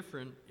have been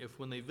different if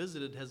when they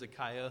visited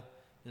Hezekiah,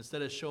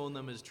 instead of showing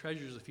them his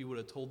treasures, if he would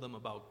have told them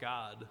about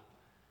God.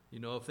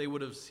 If they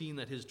would have seen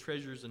that his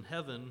treasures in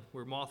heaven,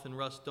 where moth and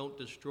rust don't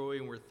destroy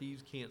and where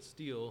thieves can't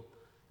steal,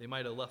 they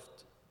might have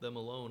left them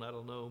alone. I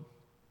don't know.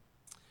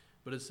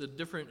 But it's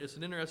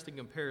an interesting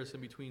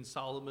comparison between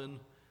Solomon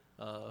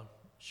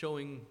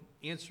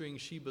answering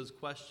Sheba's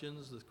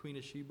questions, the queen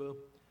of Sheba,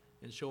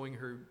 and showing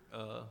her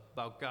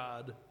about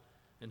God,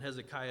 and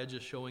Hezekiah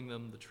just showing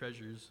them the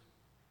treasures.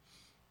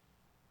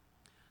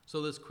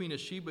 So this queen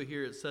of Sheba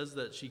here, it says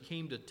that she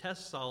came to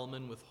test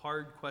Solomon with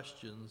hard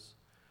questions.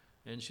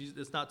 And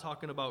it's not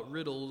talking about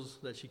riddles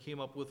that she came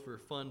up with for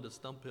fun to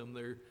stump him.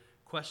 They're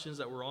questions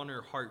that were on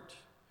her heart.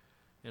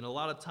 And a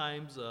lot of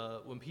times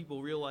when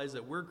people realize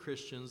that we're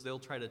Christians, they'll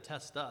try to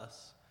test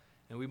us.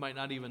 And we might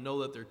not even know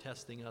that they're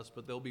testing us,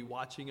 but they'll be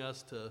watching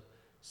us to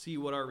see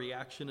what our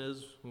reaction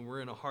is when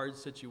we're in a hard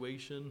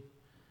situation.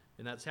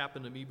 And that's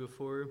happened to me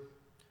before.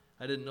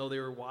 I didn't know they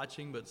were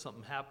watching, but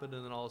something happened,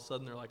 and then all of a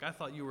sudden they're like, "I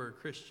thought you were a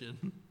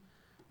Christian."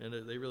 And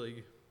they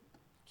really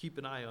keep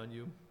an eye on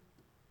you.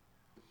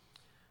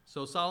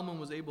 So Solomon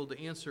was able to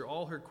answer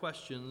all her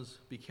questions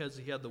because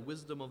he had the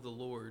wisdom of the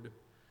Lord.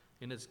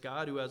 And it's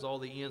God who has all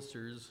the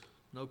answers.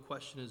 No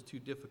question is too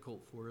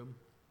difficult for him.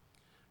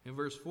 In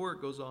verse 4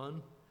 it goes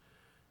on,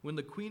 when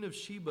the queen of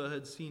Sheba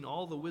had seen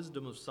all the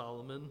wisdom of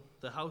Solomon,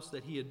 the house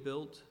that he had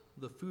built,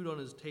 the food on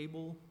his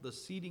table, the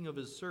seating of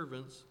his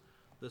servants,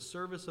 the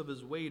service of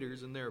his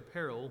waiters and their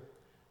apparel,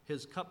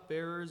 his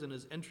cupbearers and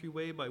his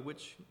entryway by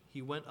which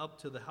he went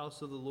up to the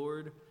house of the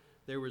Lord,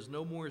 there was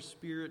no more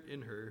spirit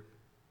in her.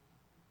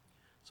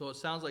 So it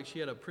sounds like she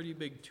had a pretty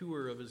big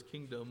tour of his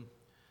kingdom,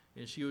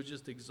 and she was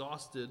just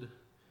exhausted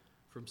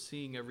from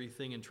seeing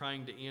everything and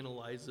trying to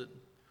analyze it.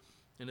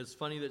 And it's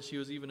funny that she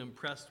was even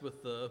impressed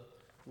with the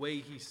way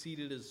he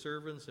seated his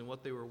servants and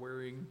what they were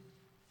wearing.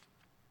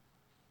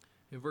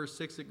 In verse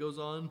 6 it goes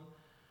on,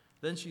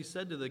 then she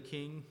said to the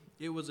king,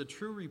 it was a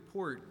true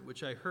report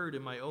which I heard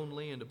in my own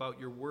land about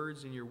your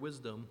words and your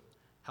wisdom.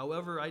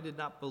 However, I did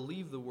not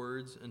believe the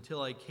words until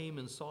I came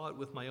and saw it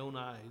with my own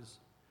eyes.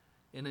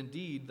 And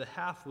indeed, the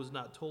half was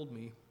not told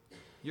me.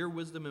 Your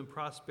wisdom and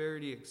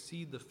prosperity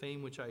exceed the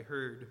fame which I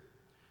heard.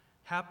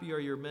 Happy are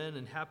your men,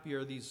 and happy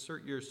are these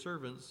your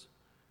servants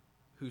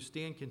who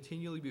stand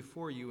continually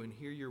before you and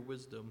hear your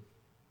wisdom.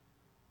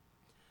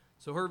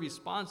 So her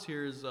response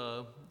here is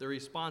the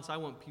response I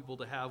want people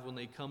to have when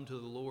they come to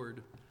the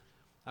Lord.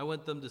 I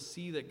want them to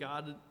see that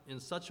God in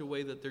such a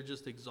way that they're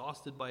just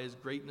exhausted by his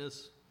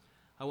greatness.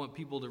 I want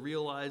people to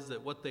realize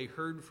that what they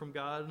heard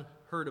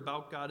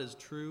about God is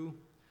true.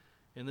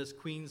 And this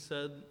queen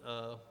said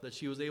that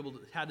she was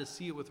had to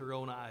see it with her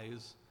own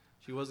eyes.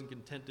 She wasn't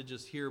content to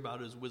just hear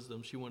about his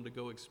wisdom. She wanted to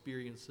go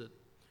experience it.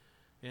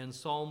 And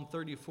Psalm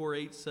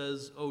 34:8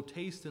 says, "O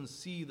taste and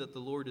see that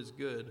the Lord is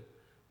good.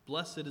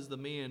 Blessed is the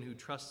man who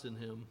trusts in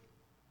him."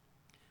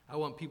 I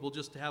want people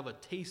just to have a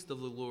taste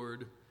of the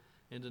Lord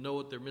and to know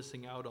what they're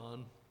missing out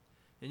on.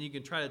 And you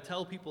can try to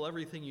tell people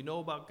everything you know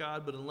about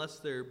God, but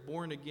unless they're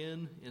born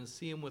again and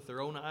see him with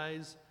their own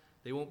eyes,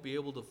 they won't be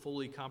able to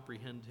fully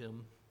comprehend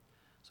him.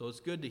 So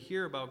it's good to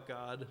hear about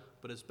God,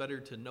 but it's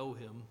better to know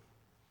him.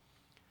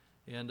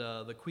 And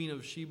the queen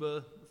of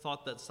Sheba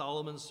thought that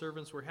Solomon's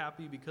servants were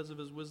happy because of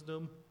his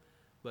wisdom,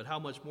 but how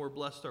much more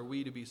blessed are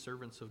we to be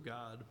servants of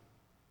God?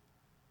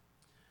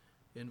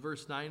 In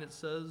verse 9 it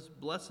says,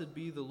 "Blessed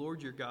be the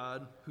Lord your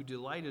God, who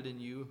delighted in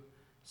you,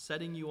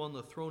 setting you on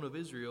the throne of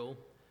Israel,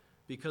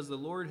 because the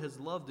Lord has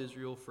loved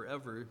Israel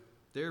forever.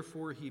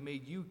 Therefore he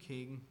made you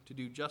king to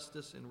do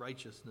justice and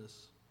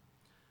righteousness."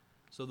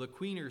 So the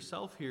queen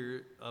herself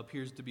here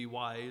appears to be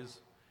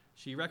wise.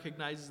 She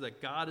recognizes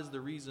that God is the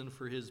reason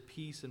for his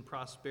peace and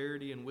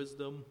prosperity and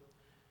wisdom,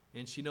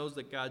 and she knows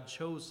that God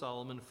chose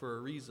Solomon for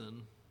a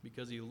reason,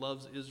 because he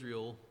loves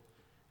Israel,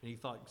 and he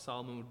thought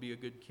Solomon would be a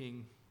good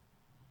king.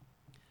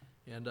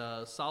 And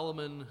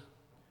Solomon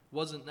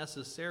wasn't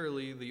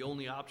necessarily the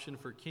only option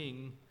for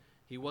king.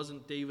 He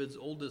wasn't David's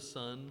oldest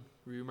son.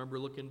 We remember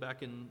looking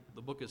back in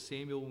the book of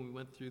Samuel when we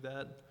went through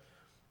that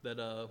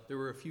there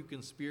were a few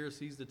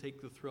conspiracies to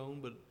take the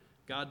throne, but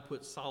God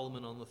put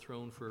Solomon on the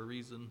throne for a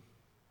reason.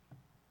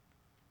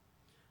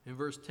 In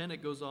verse 10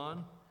 it goes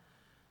on,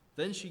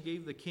 "Then she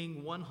gave the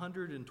king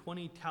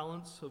 120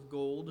 talents of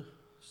gold,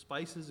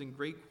 spices in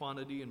great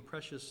quantity, and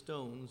precious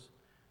stones.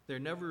 There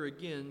never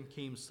again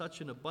came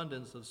such an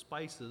abundance of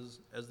spices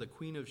as the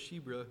queen of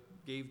Sheba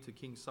gave to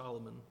King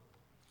Solomon.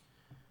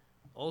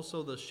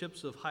 Also the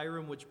ships of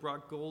Hiram, which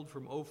brought gold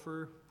from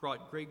Ophir,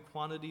 brought great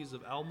quantities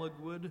of almug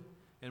wood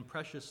and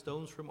precious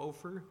stones from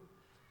Ophir.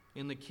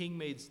 And the king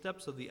made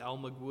steps of the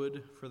almug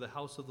wood for the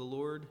house of the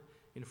Lord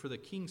and for the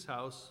king's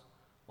house,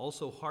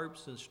 also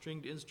harps and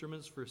stringed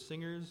instruments for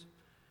singers.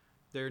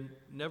 There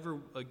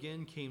never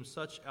again came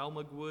such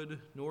almug wood,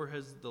 nor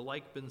has the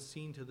like been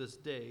seen to this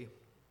day.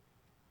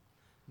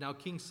 Now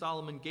King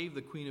Solomon gave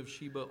the queen of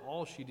Sheba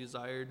all she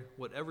desired,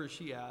 whatever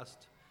she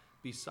asked,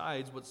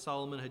 besides what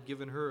Solomon had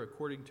given her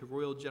according to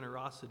royal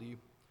generosity.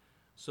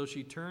 So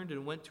she turned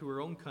and went to her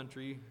own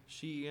country,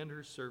 she and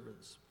her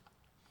servants."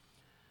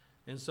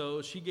 And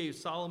so she gave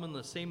Solomon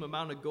the same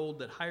amount of gold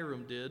that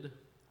Hiram did.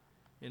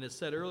 And it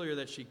said earlier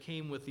that she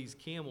came with these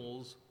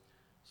camels.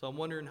 So I'm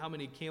wondering how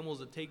many camels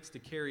it takes to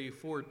carry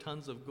 4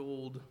 tons of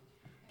gold,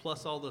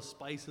 plus all the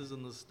spices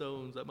and the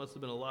stones. That must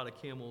have been a lot of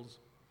camels.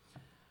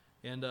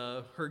 And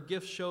her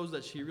gift shows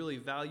that she really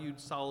valued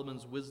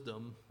Solomon's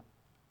wisdom.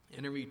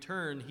 And in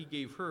return, he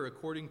gave her,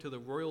 according to the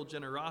royal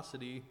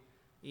generosity,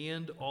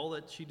 and all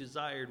that she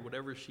desired,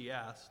 whatever she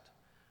asked.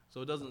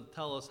 So it doesn't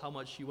tell us how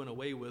much she went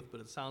away with, but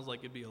it sounds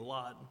like it'd be a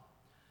lot.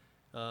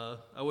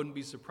 I wouldn't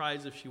be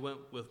surprised if she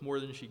went with more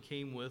than she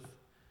came with.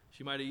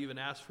 She might have even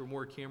asked for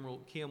more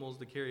camels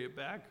to carry it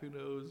back. Who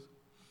knows?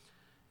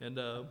 And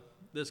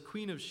this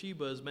queen of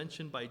Sheba is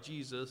mentioned by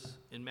Jesus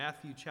in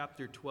Matthew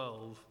chapter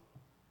 12.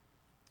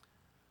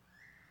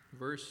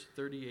 Verse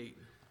 38.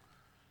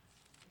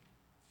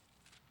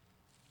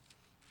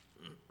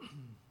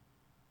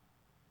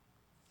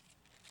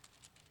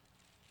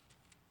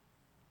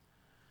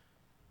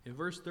 In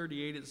verse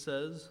 38 it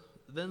says,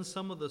 "Then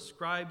some of the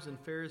scribes and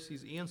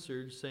Pharisees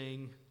answered,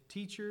 saying,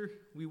 'Teacher,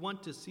 we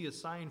want to see a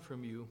sign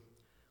from you.'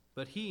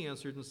 But he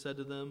answered and said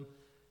to them,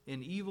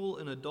 An evil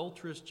and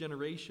adulterous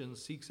generation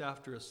seeks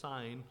after a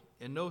sign,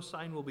 and no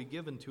sign will be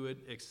given to it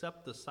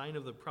except the sign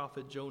of the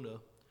prophet Jonah.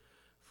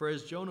 For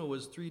as Jonah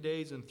was 3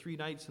 days and 3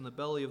 nights in the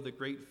belly of the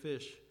great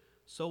fish,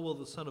 so will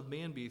the Son of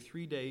Man be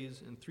 3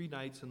 days and 3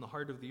 nights in the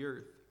heart of the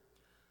earth.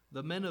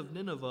 The men of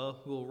Nineveh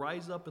will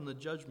rise up in the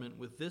judgment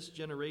with this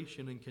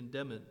generation and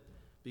condemn it,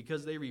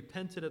 because they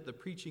repented at the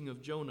preaching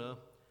of Jonah,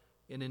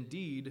 and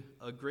indeed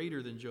a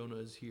greater than Jonah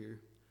is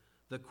here.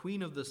 The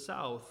queen of the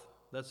south,"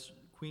 that's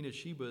Queen of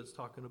Sheba it's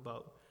talking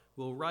about,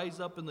 "will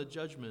rise up in the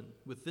judgment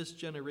with this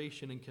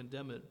generation and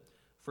condemn it.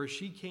 For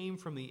she came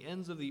from the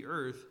ends of the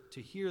earth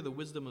to hear the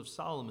wisdom of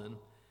Solomon,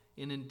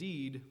 and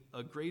indeed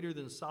a greater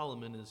than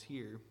Solomon is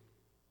here."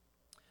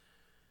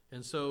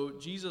 And so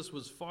Jesus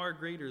was far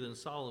greater than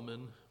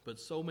Solomon, but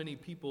so many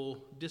people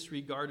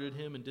disregarded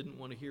him and didn't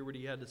want to hear what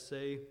he had to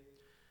say.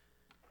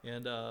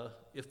 And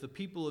if the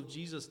people of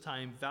Jesus'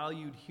 time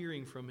valued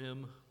hearing from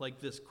him like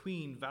this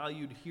queen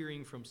valued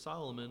hearing from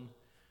Solomon,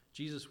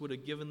 Jesus would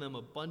have given them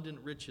abundant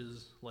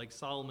riches like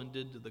Solomon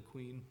did to the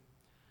queen.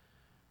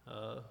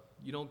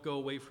 You don't go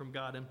away from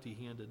God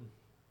empty-handed.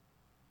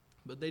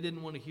 But they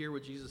didn't want to hear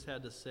what Jesus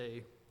had to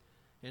say.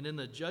 And in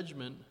the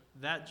judgment,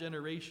 that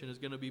generation is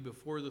going to be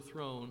before the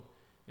throne,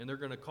 and they're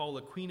going to call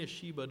the Queen of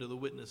Sheba to the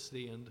witness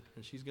stand,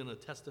 and she's going to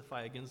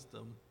testify against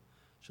them.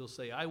 She'll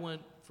say, "I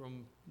went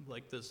from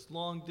like this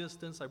long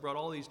distance. I brought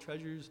all these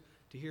treasures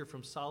to hear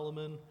from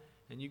Solomon,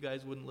 and you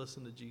guys wouldn't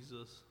listen to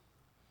Jesus."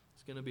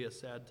 It's going to be a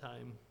sad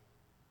time.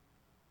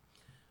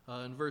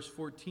 In verse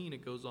 14,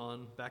 it goes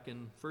on, back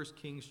in 1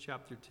 Kings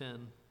chapter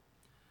 10.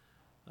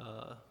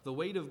 The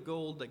weight of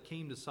gold that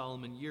came to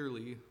Solomon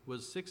yearly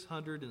was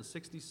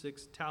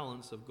 666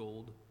 talents of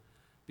gold.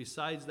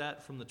 Besides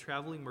that, from the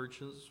traveling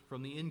merchants,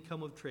 from the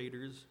income of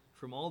traders,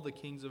 from all the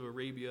kings of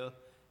Arabia,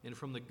 and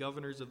from the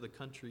governors of the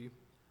country.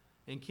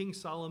 And King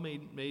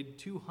Solomon made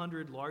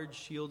 200 large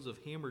shields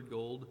of hammered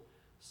gold.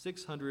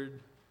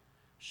 600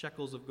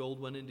 shekels of gold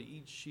went into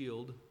each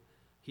shield.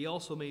 He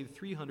also made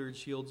 300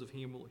 shields of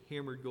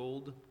hammered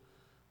gold.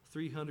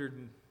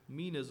 300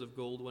 minas of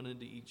gold went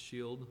into each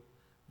shield.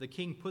 The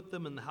king put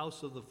them in the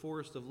house of the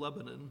forest of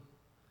Lebanon.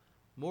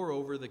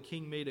 Moreover, the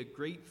king made a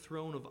great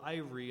throne of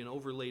ivory and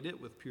overlaid it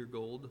with pure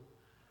gold.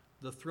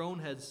 The throne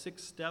had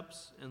 6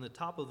 steps, and the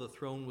top of the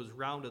throne was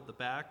round at the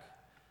back.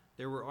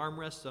 There were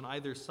armrests on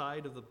either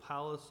side of the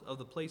palace of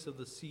the place of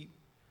the seat,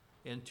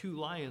 and 2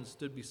 lions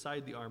stood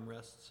beside the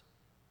armrests.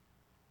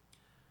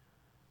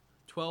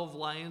 12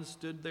 lions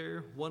stood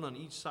there, one on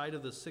each side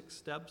of the 6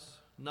 steps.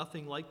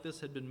 Nothing like this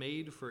had been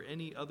made for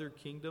any other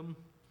kingdom.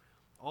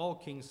 All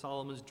King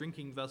Solomon's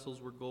drinking vessels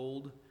were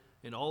gold,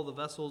 and all the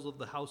vessels of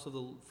the house of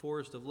the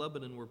forest of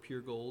Lebanon were pure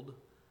gold.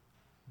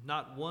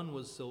 Not one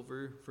was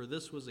silver, for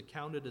this was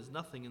accounted as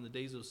nothing in the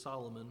days of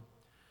Solomon.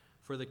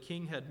 For the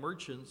king had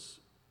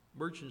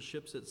merchant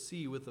ships at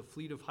sea with a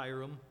fleet of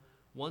Hiram.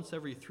 Once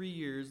every 3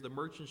 years, the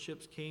merchant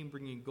ships came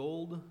bringing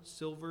gold,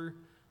 silver,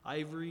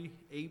 ivory,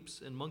 apes,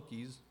 and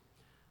monkeys.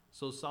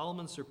 So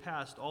Solomon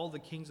surpassed all the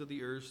kings of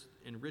the earth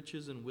in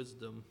riches and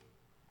wisdom.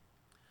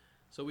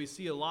 So we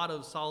see a lot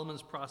of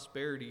Solomon's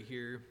prosperity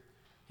here.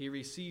 He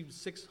received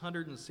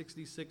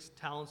 666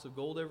 talents of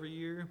gold every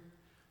year.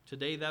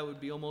 Today, that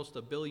would be almost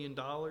 $1 billion.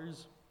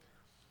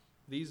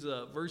 These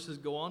verses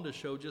go on to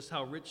show just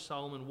how rich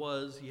Solomon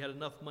was. He had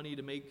enough money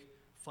to make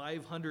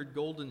 500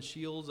 golden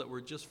shields that were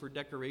just for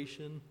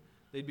decoration.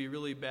 They'd be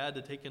really bad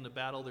to take into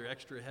battle. They're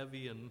extra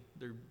heavy and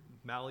they're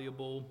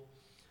malleable.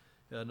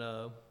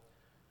 And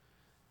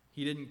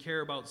he didn't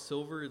care about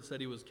silver. It said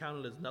he was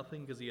counted as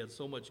nothing because he had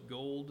so much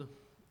gold.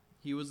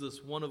 He was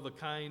this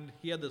one-of-a-kind.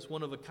 He had this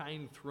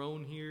one-of-a-kind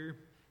throne here.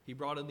 He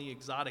brought in the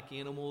exotic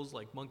animals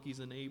like monkeys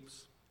and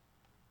apes.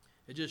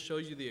 It just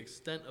shows you the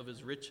extent of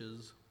his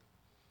riches.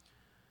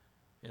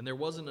 And there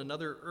wasn't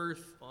another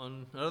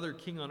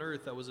king on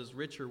earth that was as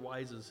rich or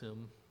wise as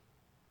him.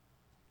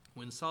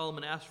 When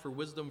Solomon asked for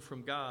wisdom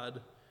from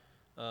God,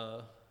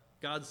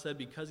 God said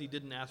because he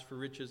didn't ask for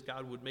riches,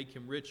 God would make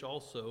him rich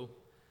also.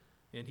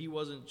 And he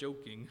wasn't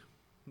joking.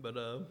 But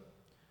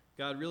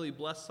God really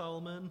blessed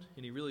Solomon,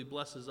 and he really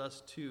blesses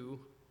us too.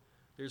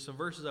 There's some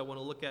verses I want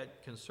to look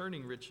at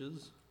concerning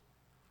riches.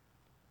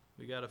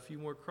 We got a few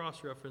more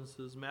cross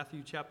references.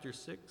 Matthew chapter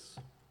 6,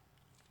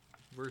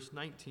 verse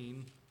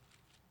 19.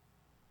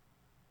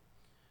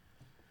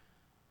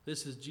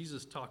 This is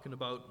Jesus talking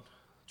about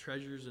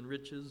treasures and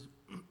riches.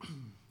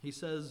 He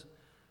says,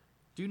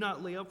 "Do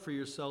not lay up for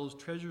yourselves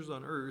treasures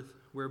on earth,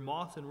 where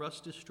moth and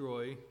rust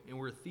destroy, and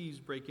where thieves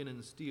break in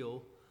and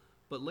steal.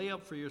 But lay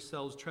up for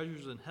yourselves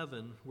treasures in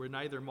heaven, where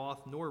neither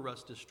moth nor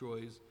rust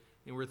destroys,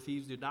 and where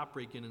thieves do not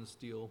break in and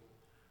steal.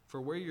 For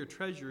where your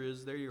treasure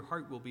is, there your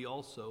heart will be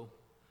also.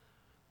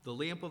 The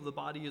lamp of the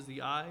body is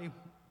the eye.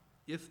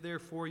 If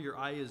therefore your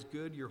eye is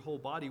good, your whole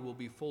body will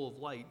be full of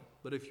light.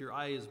 But if your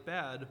eye is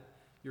bad,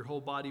 your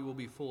whole body will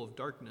be full of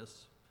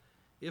darkness.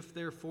 If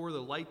therefore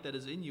the light that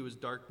is in you is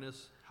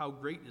darkness, how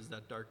great is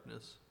that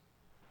darkness?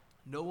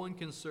 No one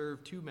can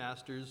serve 2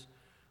 masters,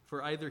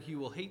 For either he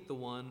will hate the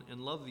one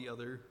and love the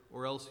other,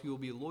 or else he will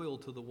be loyal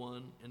to the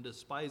one and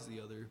despise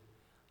the other.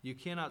 You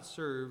cannot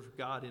serve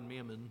God and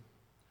mammon.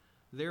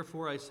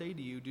 Therefore I say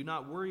to you, do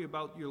not worry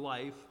about your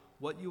life,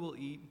 what you will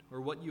eat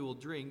or what you will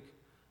drink,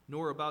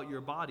 nor about your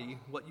body,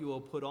 what you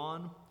will put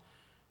on.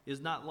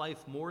 Is not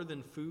life more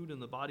than food and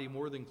the body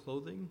more than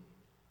clothing?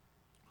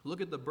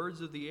 Look at the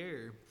birds of the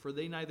air, for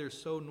they neither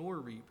sow nor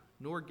reap,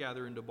 nor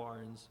gather into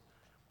barns.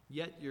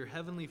 Yet your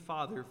heavenly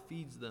Father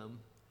feeds them.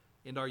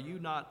 And are you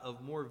not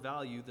of more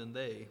value than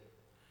they?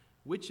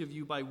 Which of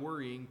you by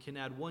worrying can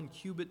add 1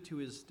 cubit to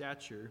his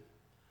stature?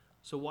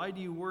 So why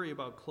do you worry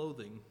about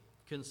clothing?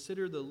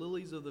 Consider the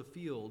lilies of the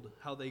field,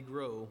 how they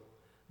grow.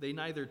 They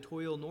neither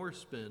toil nor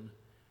spin.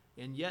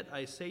 And yet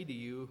I say to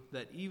you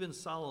that even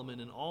Solomon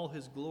in all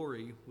his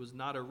glory was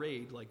not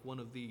arrayed like one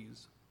of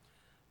these.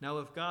 Now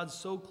if God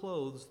so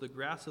clothes the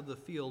grass of the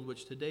field,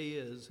 which today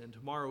is and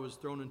tomorrow is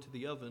thrown into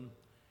the oven,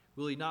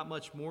 will he not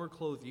much more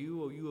clothe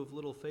you, O you of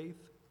little faith?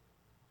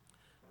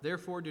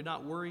 Therefore do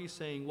not worry,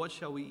 saying, what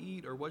shall we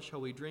eat, or what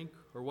shall we drink,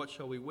 or what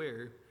shall we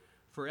wear?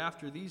 For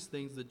after these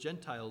things the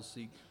Gentiles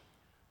seek.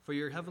 For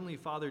your heavenly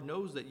Father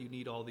knows that you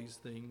need all these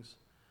things.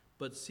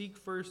 But seek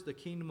first the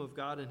kingdom of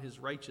God and his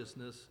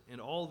righteousness, and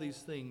all these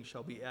things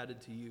shall be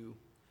added to you.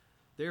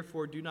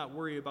 Therefore do not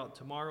worry about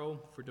tomorrow,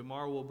 for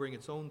tomorrow will bring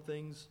its own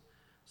things.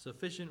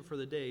 Sufficient for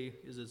the day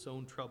is its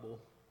own trouble.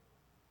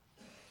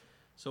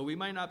 So we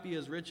might not be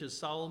as rich as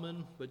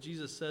Solomon, but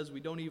Jesus says we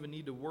don't even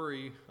need to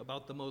worry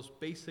about the most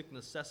basic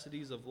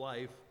necessities of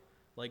life,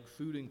 like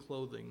food and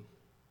clothing.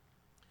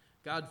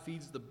 God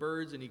feeds the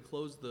birds and he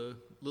clothes the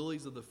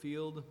lilies of the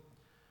field.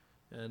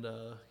 And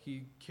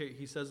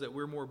he says that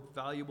we're more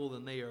valuable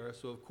than they are,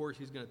 so of course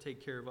he's going to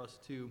take care of us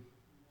too.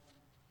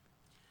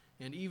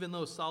 And even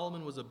though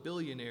Solomon was a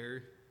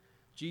billionaire,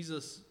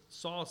 Jesus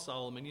saw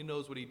Solomon. He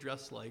knows what he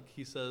dressed like.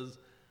 He says,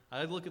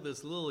 I look at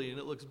this lily and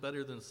it looks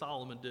better than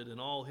Solomon did in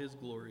all his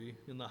glory,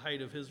 in the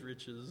height of his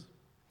riches.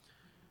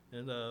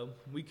 And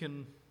we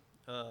can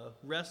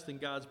rest in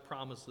God's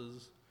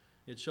promises.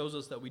 It shows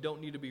us that we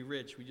don't need to be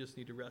rich, we just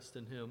need to rest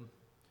in him.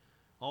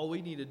 All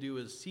we need to do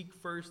is seek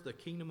first the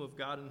kingdom of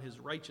God and his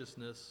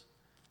righteousness,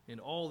 and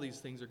all these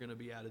things are going to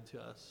be added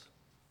to us.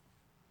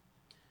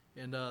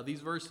 And these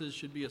verses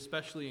should be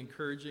especially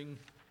encouraging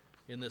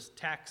in this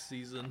tax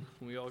season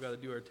when we all got to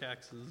do our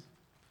taxes.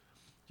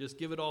 Just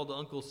give it all to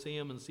Uncle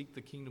Sam and seek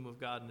the kingdom of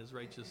God and his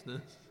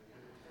righteousness.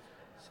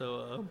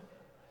 So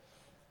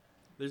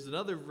there's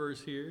another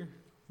verse here.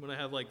 I'm going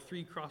to have like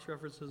 3 cross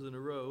references in a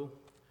row.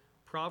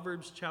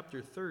 Proverbs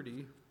chapter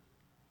 30,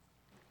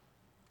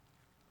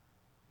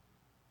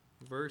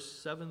 verse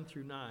 7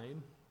 through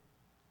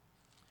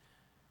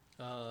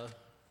 9.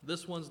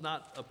 This one's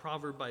not a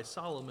proverb by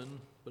Solomon,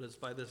 but it's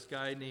by this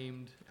guy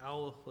named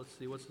let's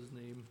see, what's his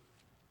name?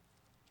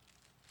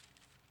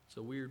 It's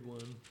a weird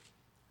one.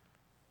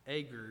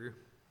 Agur.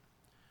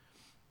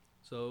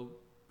 So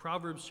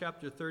Proverbs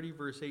chapter 30,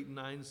 verse 8 and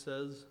 9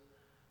 says,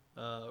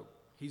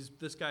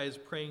 this guy is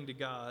praying to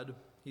God.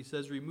 He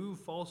says, remove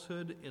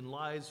falsehood and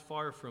lies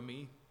far from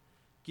me.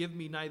 Give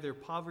me neither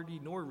poverty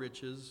nor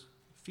riches.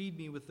 Feed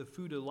me with the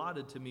food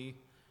allotted to me,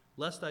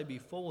 lest I be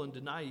full and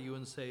deny you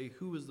and say,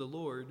 who is the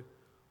Lord?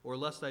 Or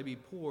lest I be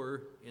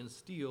poor and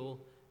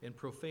steal and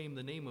profane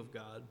the name of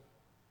God.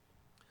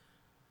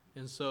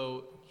 And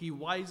so he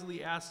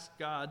wisely asks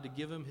God to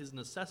give him his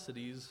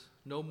necessities,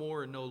 no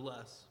more and no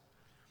less.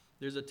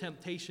 There's a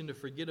temptation to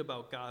forget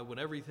about God when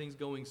everything's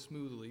going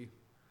smoothly,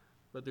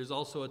 but there's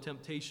also a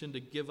temptation to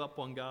give up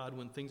on God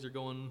when things are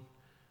going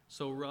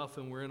so rough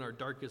and we're in our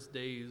darkest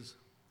days.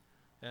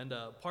 And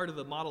part of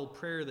the model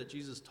prayer that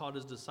Jesus taught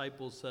his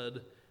disciples said,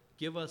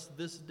 give us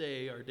this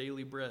day our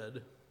daily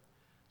bread.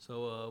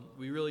 So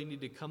we really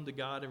need to come to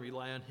God and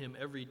rely on him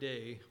every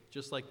day,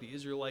 just like the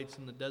Israelites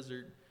in the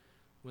desert.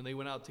 When they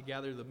went out to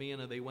gather the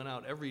manna, they went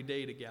out every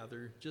day to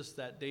gather just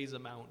that day's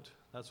amount.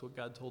 That's what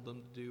God told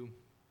them to do.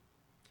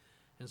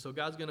 And so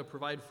God's going to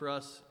provide for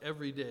us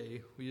every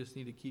day. We just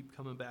need to keep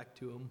coming back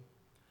to him.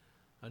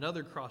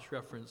 Another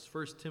cross-reference,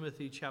 1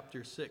 Timothy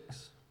chapter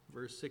 6,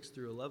 verse 6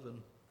 through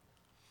 11.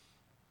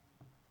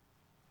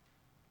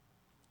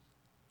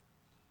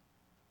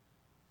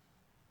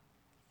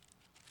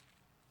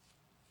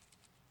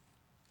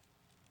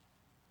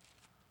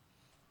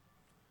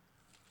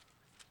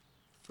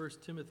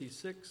 First Timothy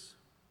 6,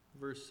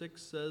 verse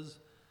 6 says,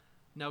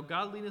 now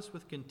godliness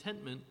with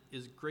contentment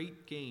is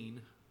great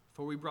gain,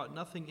 for we brought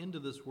nothing into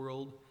this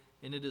world,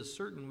 and it is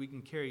certain we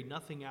can carry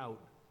nothing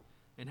out.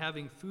 And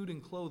having food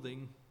and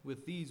clothing,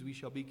 with these we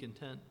shall be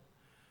content.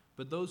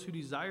 But those who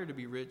desire to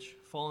be rich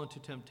fall into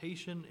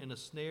temptation and a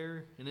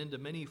snare, and into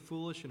many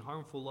foolish and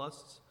harmful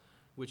lusts,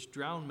 which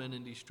drown men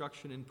in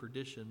destruction and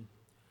perdition.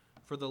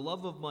 For the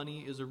love of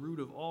money is a root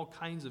of all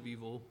kinds of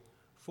evil,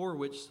 for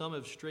which some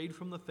have strayed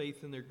from the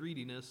faith in their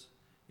greediness,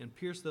 and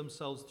pierced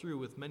themselves through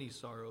with many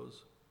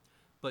sorrows.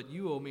 But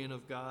you, O man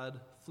of God,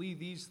 flee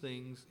these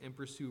things, and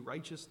pursue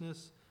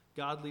righteousness,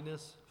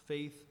 godliness,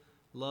 faith,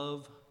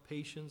 love,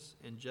 patience,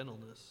 and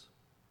gentleness.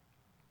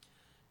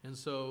 And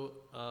so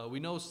we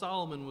know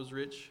Solomon was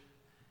rich,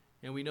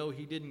 And we know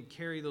he didn't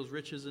carry those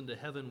riches into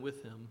heaven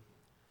with him.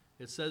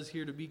 It says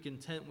here to be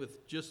content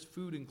with just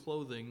food and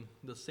clothing,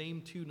 the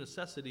same two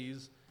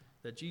necessities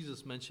that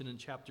Jesus mentioned in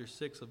chapter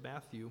 6 of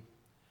Matthew.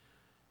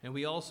 And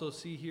we also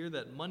see here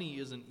that money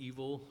isn't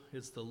evil.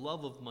 It's the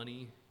love of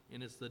money,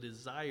 and it's the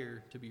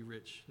desire to be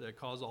rich that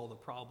cause all the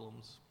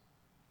problems.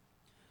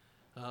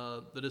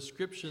 The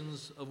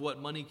descriptions of what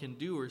money can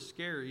do are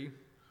scary.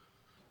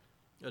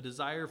 A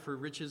desire for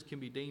riches can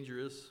be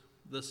dangerous.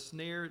 The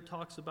snare it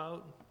talks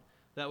about,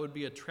 that would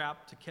be a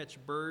trap to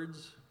catch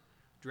birds.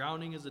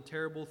 Drowning is a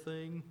terrible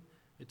thing.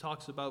 It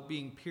talks about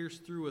being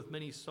pierced through with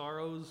many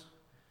sorrows.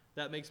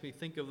 That makes me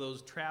think of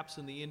those traps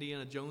in the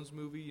Indiana Jones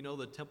movie. You know,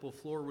 the temple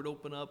floor would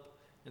open up,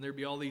 and there'd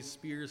be all these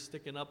spears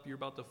sticking up you're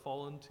about to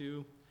fall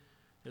into.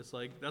 It's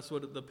like, that's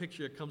what the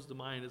picture that comes to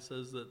mind. It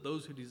says that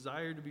those who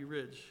desire to be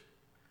rich,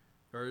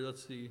 or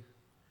let's see,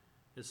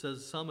 it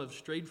says some have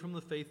strayed from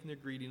the faith in their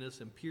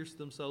greediness and pierced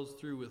themselves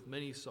through with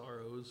many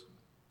sorrows.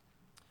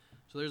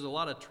 So there's a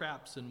lot of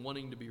traps in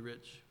wanting to be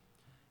rich.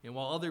 And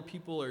while other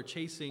people are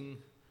chasing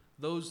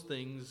those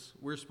things,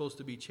 we're supposed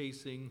to be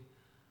chasing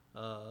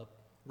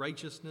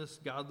righteousness,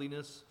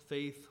 godliness,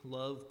 faith,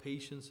 love,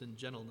 patience, and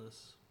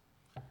gentleness.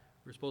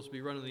 We're supposed to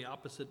be running the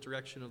opposite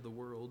direction of the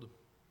world.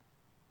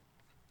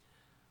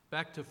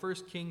 Back to 1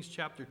 Kings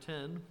chapter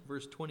 10,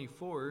 verse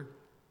 24,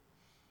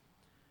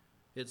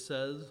 it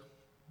says,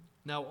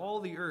 "Now all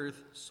the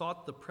earth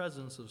sought the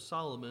presence of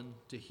Solomon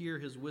to hear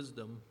his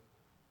wisdom,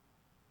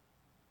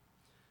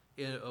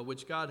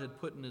 which God had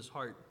put in his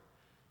heart.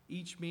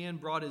 Each man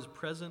brought his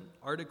present,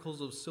 articles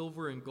of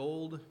silver and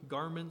gold,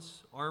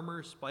 garments,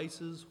 armor,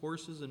 spices,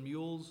 horses, and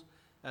mules,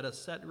 at a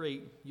set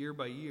rate year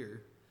by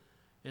year.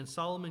 And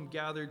Solomon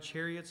gathered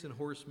chariots and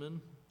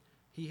horsemen.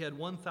 He had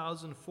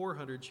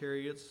 1,400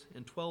 chariots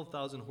and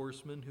 12,000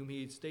 horsemen, whom he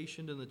had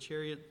stationed in the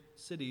chariot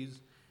cities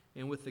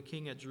and with the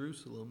king at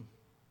Jerusalem.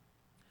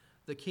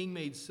 The king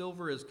made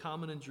silver as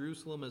common in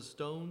Jerusalem as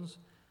stones,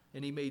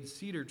 and he made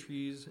cedar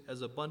trees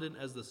as abundant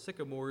as the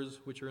sycamores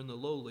which are in the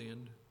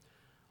lowland.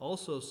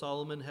 Also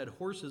Solomon had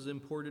horses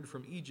imported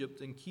from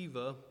Egypt and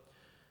Kiva,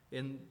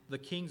 and the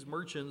king's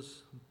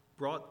merchants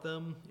brought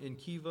them in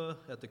Kiva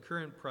at the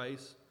current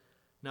price.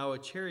 Now a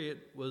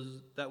chariot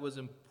that was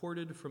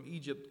imported from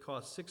Egypt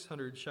cost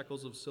 600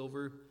 shekels of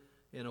silver,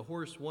 and a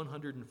horse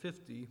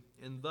 150,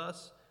 and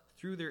thus,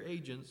 through their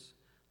agents,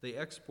 they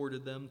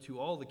exported them to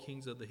all the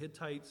kings of the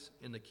Hittites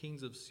and the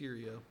kings of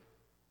Syria."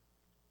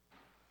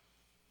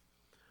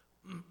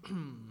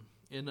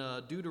 In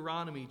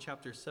Deuteronomy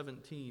chapter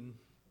 17,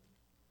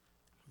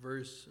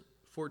 verse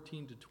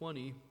 14 to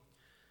 20,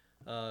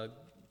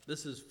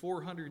 this is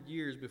 400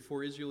 years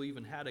before Israel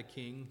even had a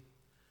king,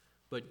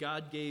 but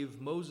God gave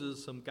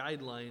Moses some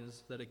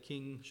guidelines that a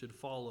king should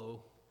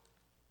follow.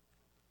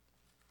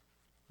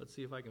 Let's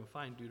see if I can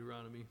find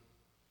Deuteronomy.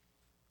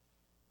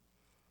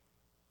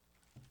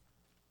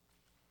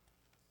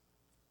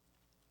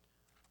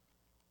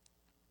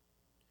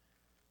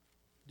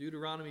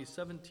 Deuteronomy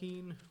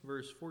 17,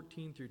 verse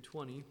 14 through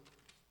 20.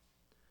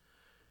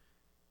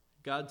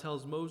 God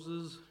tells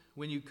Moses,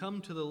 "When you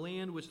come to the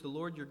land which the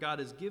Lord your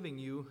God is giving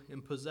you,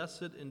 and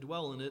possess it and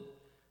dwell in it,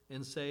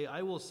 and say,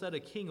 'I will set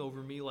a king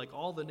over me like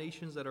all the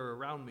nations that are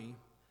around me,'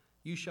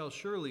 you shall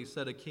surely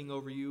set a king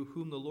over you,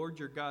 whom the Lord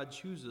your God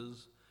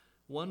chooses.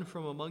 One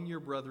from among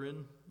your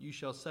brethren you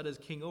shall set as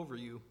king over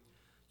you.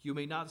 You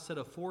may not set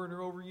a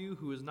foreigner over you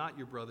who is not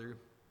your brother.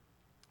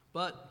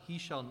 But he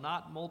shall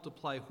not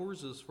multiply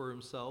horses for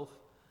himself,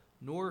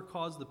 nor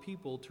cause the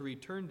people to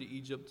return to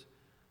Egypt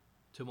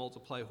to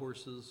multiply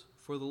horses.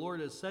 For the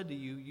Lord has said to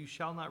you, you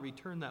shall not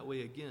return that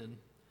way again.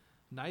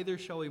 Neither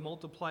shall he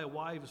multiply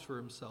wives for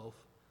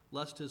himself,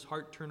 lest his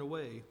heart turn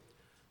away.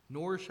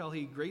 Nor shall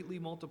he greatly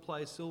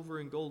multiply silver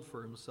and gold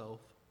for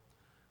himself.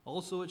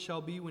 Also it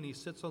shall be when he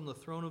sits on the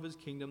throne of his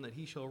kingdom that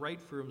he shall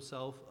write for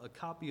himself a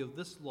copy of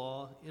this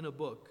law in a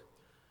book,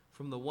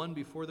 from the one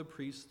before the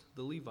priests,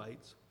 the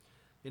Levites.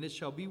 And it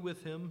shall be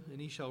with him, and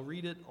he shall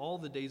read it all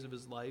the days of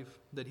his life,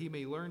 that he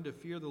may learn to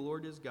fear the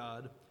Lord his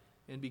God,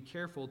 and be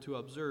careful to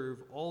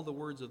observe all the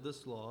words of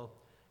this law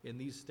and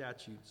these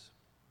statutes,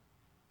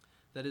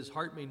 that his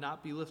heart may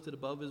not be lifted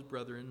above his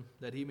brethren,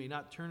 that he may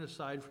not turn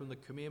aside from the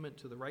commandment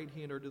to the right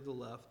hand or to the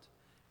left,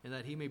 and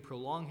that he may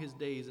prolong his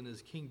days in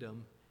his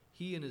kingdom,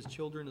 he and his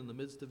children in the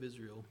midst of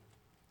Israel."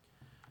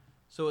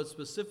 So it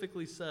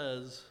specifically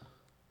says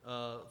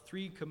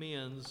 3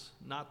 commands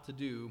not to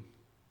do.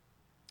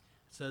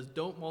 It says,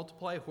 don't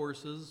multiply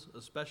horses,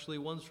 especially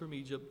ones from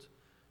Egypt.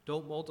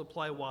 Don't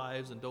multiply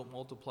wives, and don't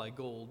multiply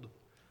gold.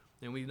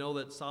 And we know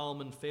that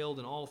Solomon failed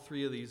in all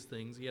 3 of these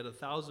things. He had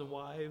 1,000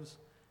 wives.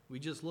 We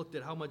just looked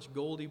at how much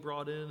gold he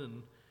brought in,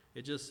 and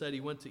it just said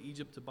he went to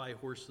Egypt to buy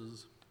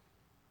horses.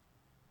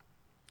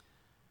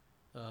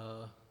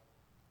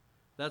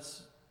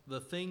 That's the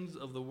things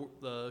of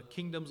the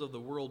kingdoms of the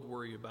world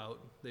worry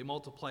about. They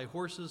multiply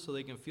horses so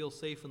they can feel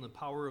safe in the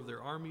power of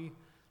their army.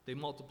 They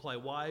multiply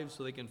wives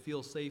so they can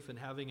feel safe in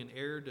having an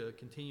heir to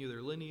continue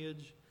their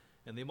lineage.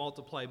 And they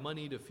multiply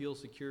money to feel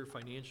secure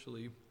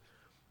financially.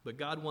 But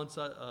God wants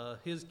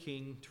his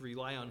king to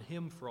rely on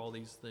him for all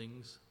these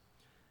things.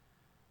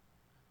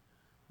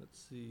 Let's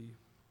see.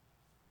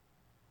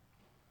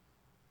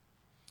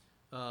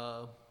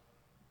 So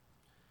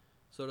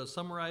to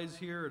summarize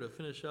here, or to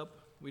finish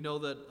up, we know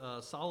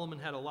that Solomon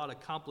had a lot of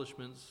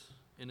accomplishments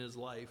in his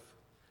life.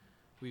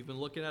 We've been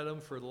looking at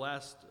them for the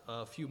last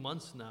few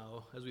months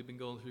now as we've been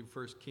going through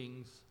 1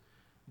 Kings.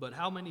 But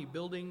how many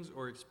buildings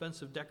or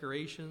expensive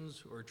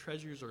decorations or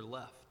treasures are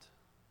left?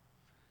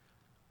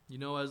 You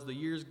know, as the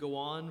years go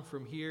on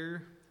from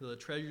here, the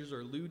treasures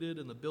are looted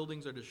and the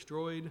buildings are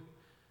destroyed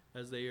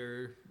as they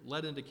are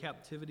led into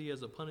captivity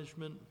as a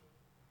punishment.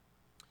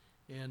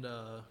 And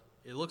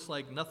it looks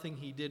like nothing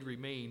he did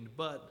remained,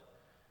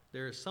 but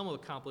there are some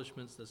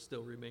accomplishments that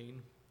still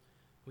remain.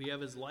 We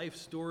have his life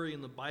story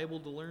in the Bible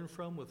to learn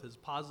from with his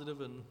positive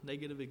and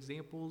negative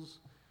examples.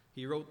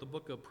 He wrote the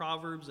book of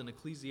Proverbs and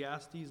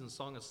Ecclesiastes and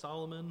Song of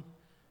Solomon,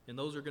 and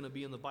those are going to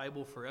be in the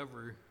Bible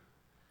forever.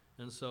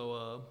 And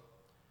so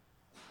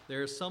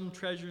there are some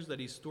treasures that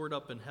he stored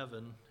up in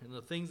heaven, and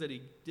the things that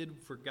he did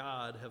for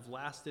God have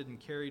lasted and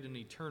carried an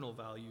eternal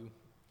value.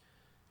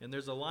 And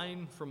there's a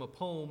line from a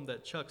poem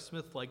that Chuck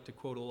Smith liked to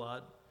quote a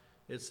lot.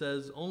 It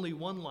says, "Only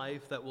one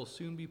life that will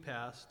soon be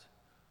past,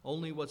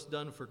 only what's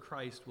done for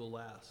Christ will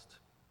last."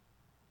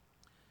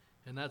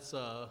 And that's,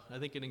 I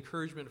think, an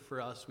encouragement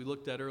for us. We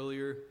looked at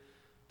earlier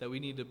that we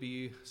need to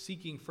be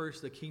seeking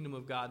first the kingdom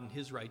of God and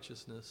his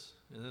righteousness,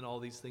 and then all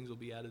these things will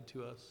be added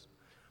to us.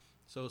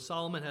 So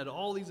Solomon had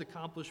all these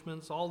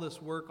accomplishments, all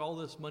this work, all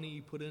this money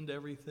he put into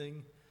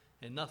everything,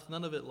 and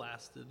none of it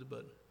lasted,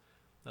 but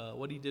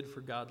what he did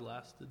for God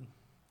lasted.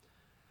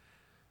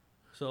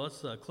 So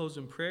let's close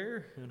in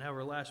prayer and have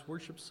our last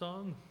worship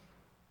song.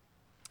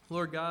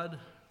 Lord God,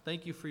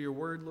 thank you for your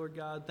word, Lord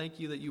God. Thank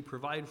you that you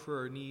provide for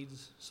our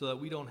needs so that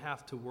we don't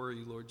have to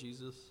worry, Lord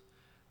Jesus.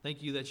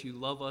 Thank you that you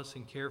love us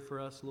and care for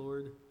us,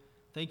 Lord.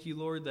 Thank you,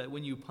 Lord, that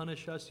when you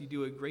punish us, you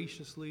do it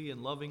graciously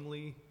and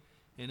lovingly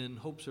and in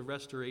hopes of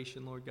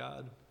restoration, Lord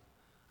God.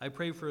 I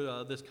pray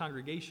for this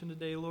congregation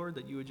today, Lord,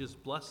 that you would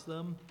just bless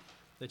them,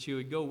 that you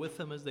would go with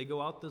them as they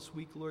go out this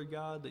week, Lord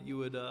God, that you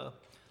would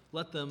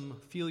let them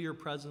feel your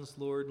presence,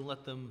 Lord, and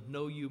let them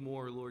know you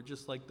more, Lord,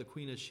 just like the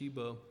Queen of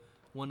Sheba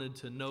wanted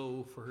to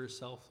know for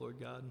herself, Lord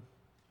God.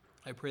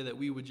 I pray that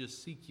we would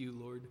just seek you,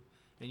 Lord,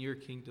 and your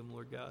kingdom,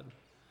 Lord God.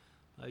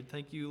 I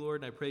thank you,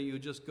 Lord, and I pray you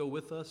would just go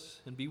with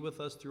us and be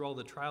with us through all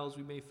the trials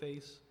we may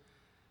face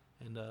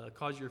and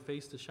cause your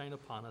face to shine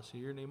upon us. In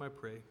your name I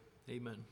pray. Amen.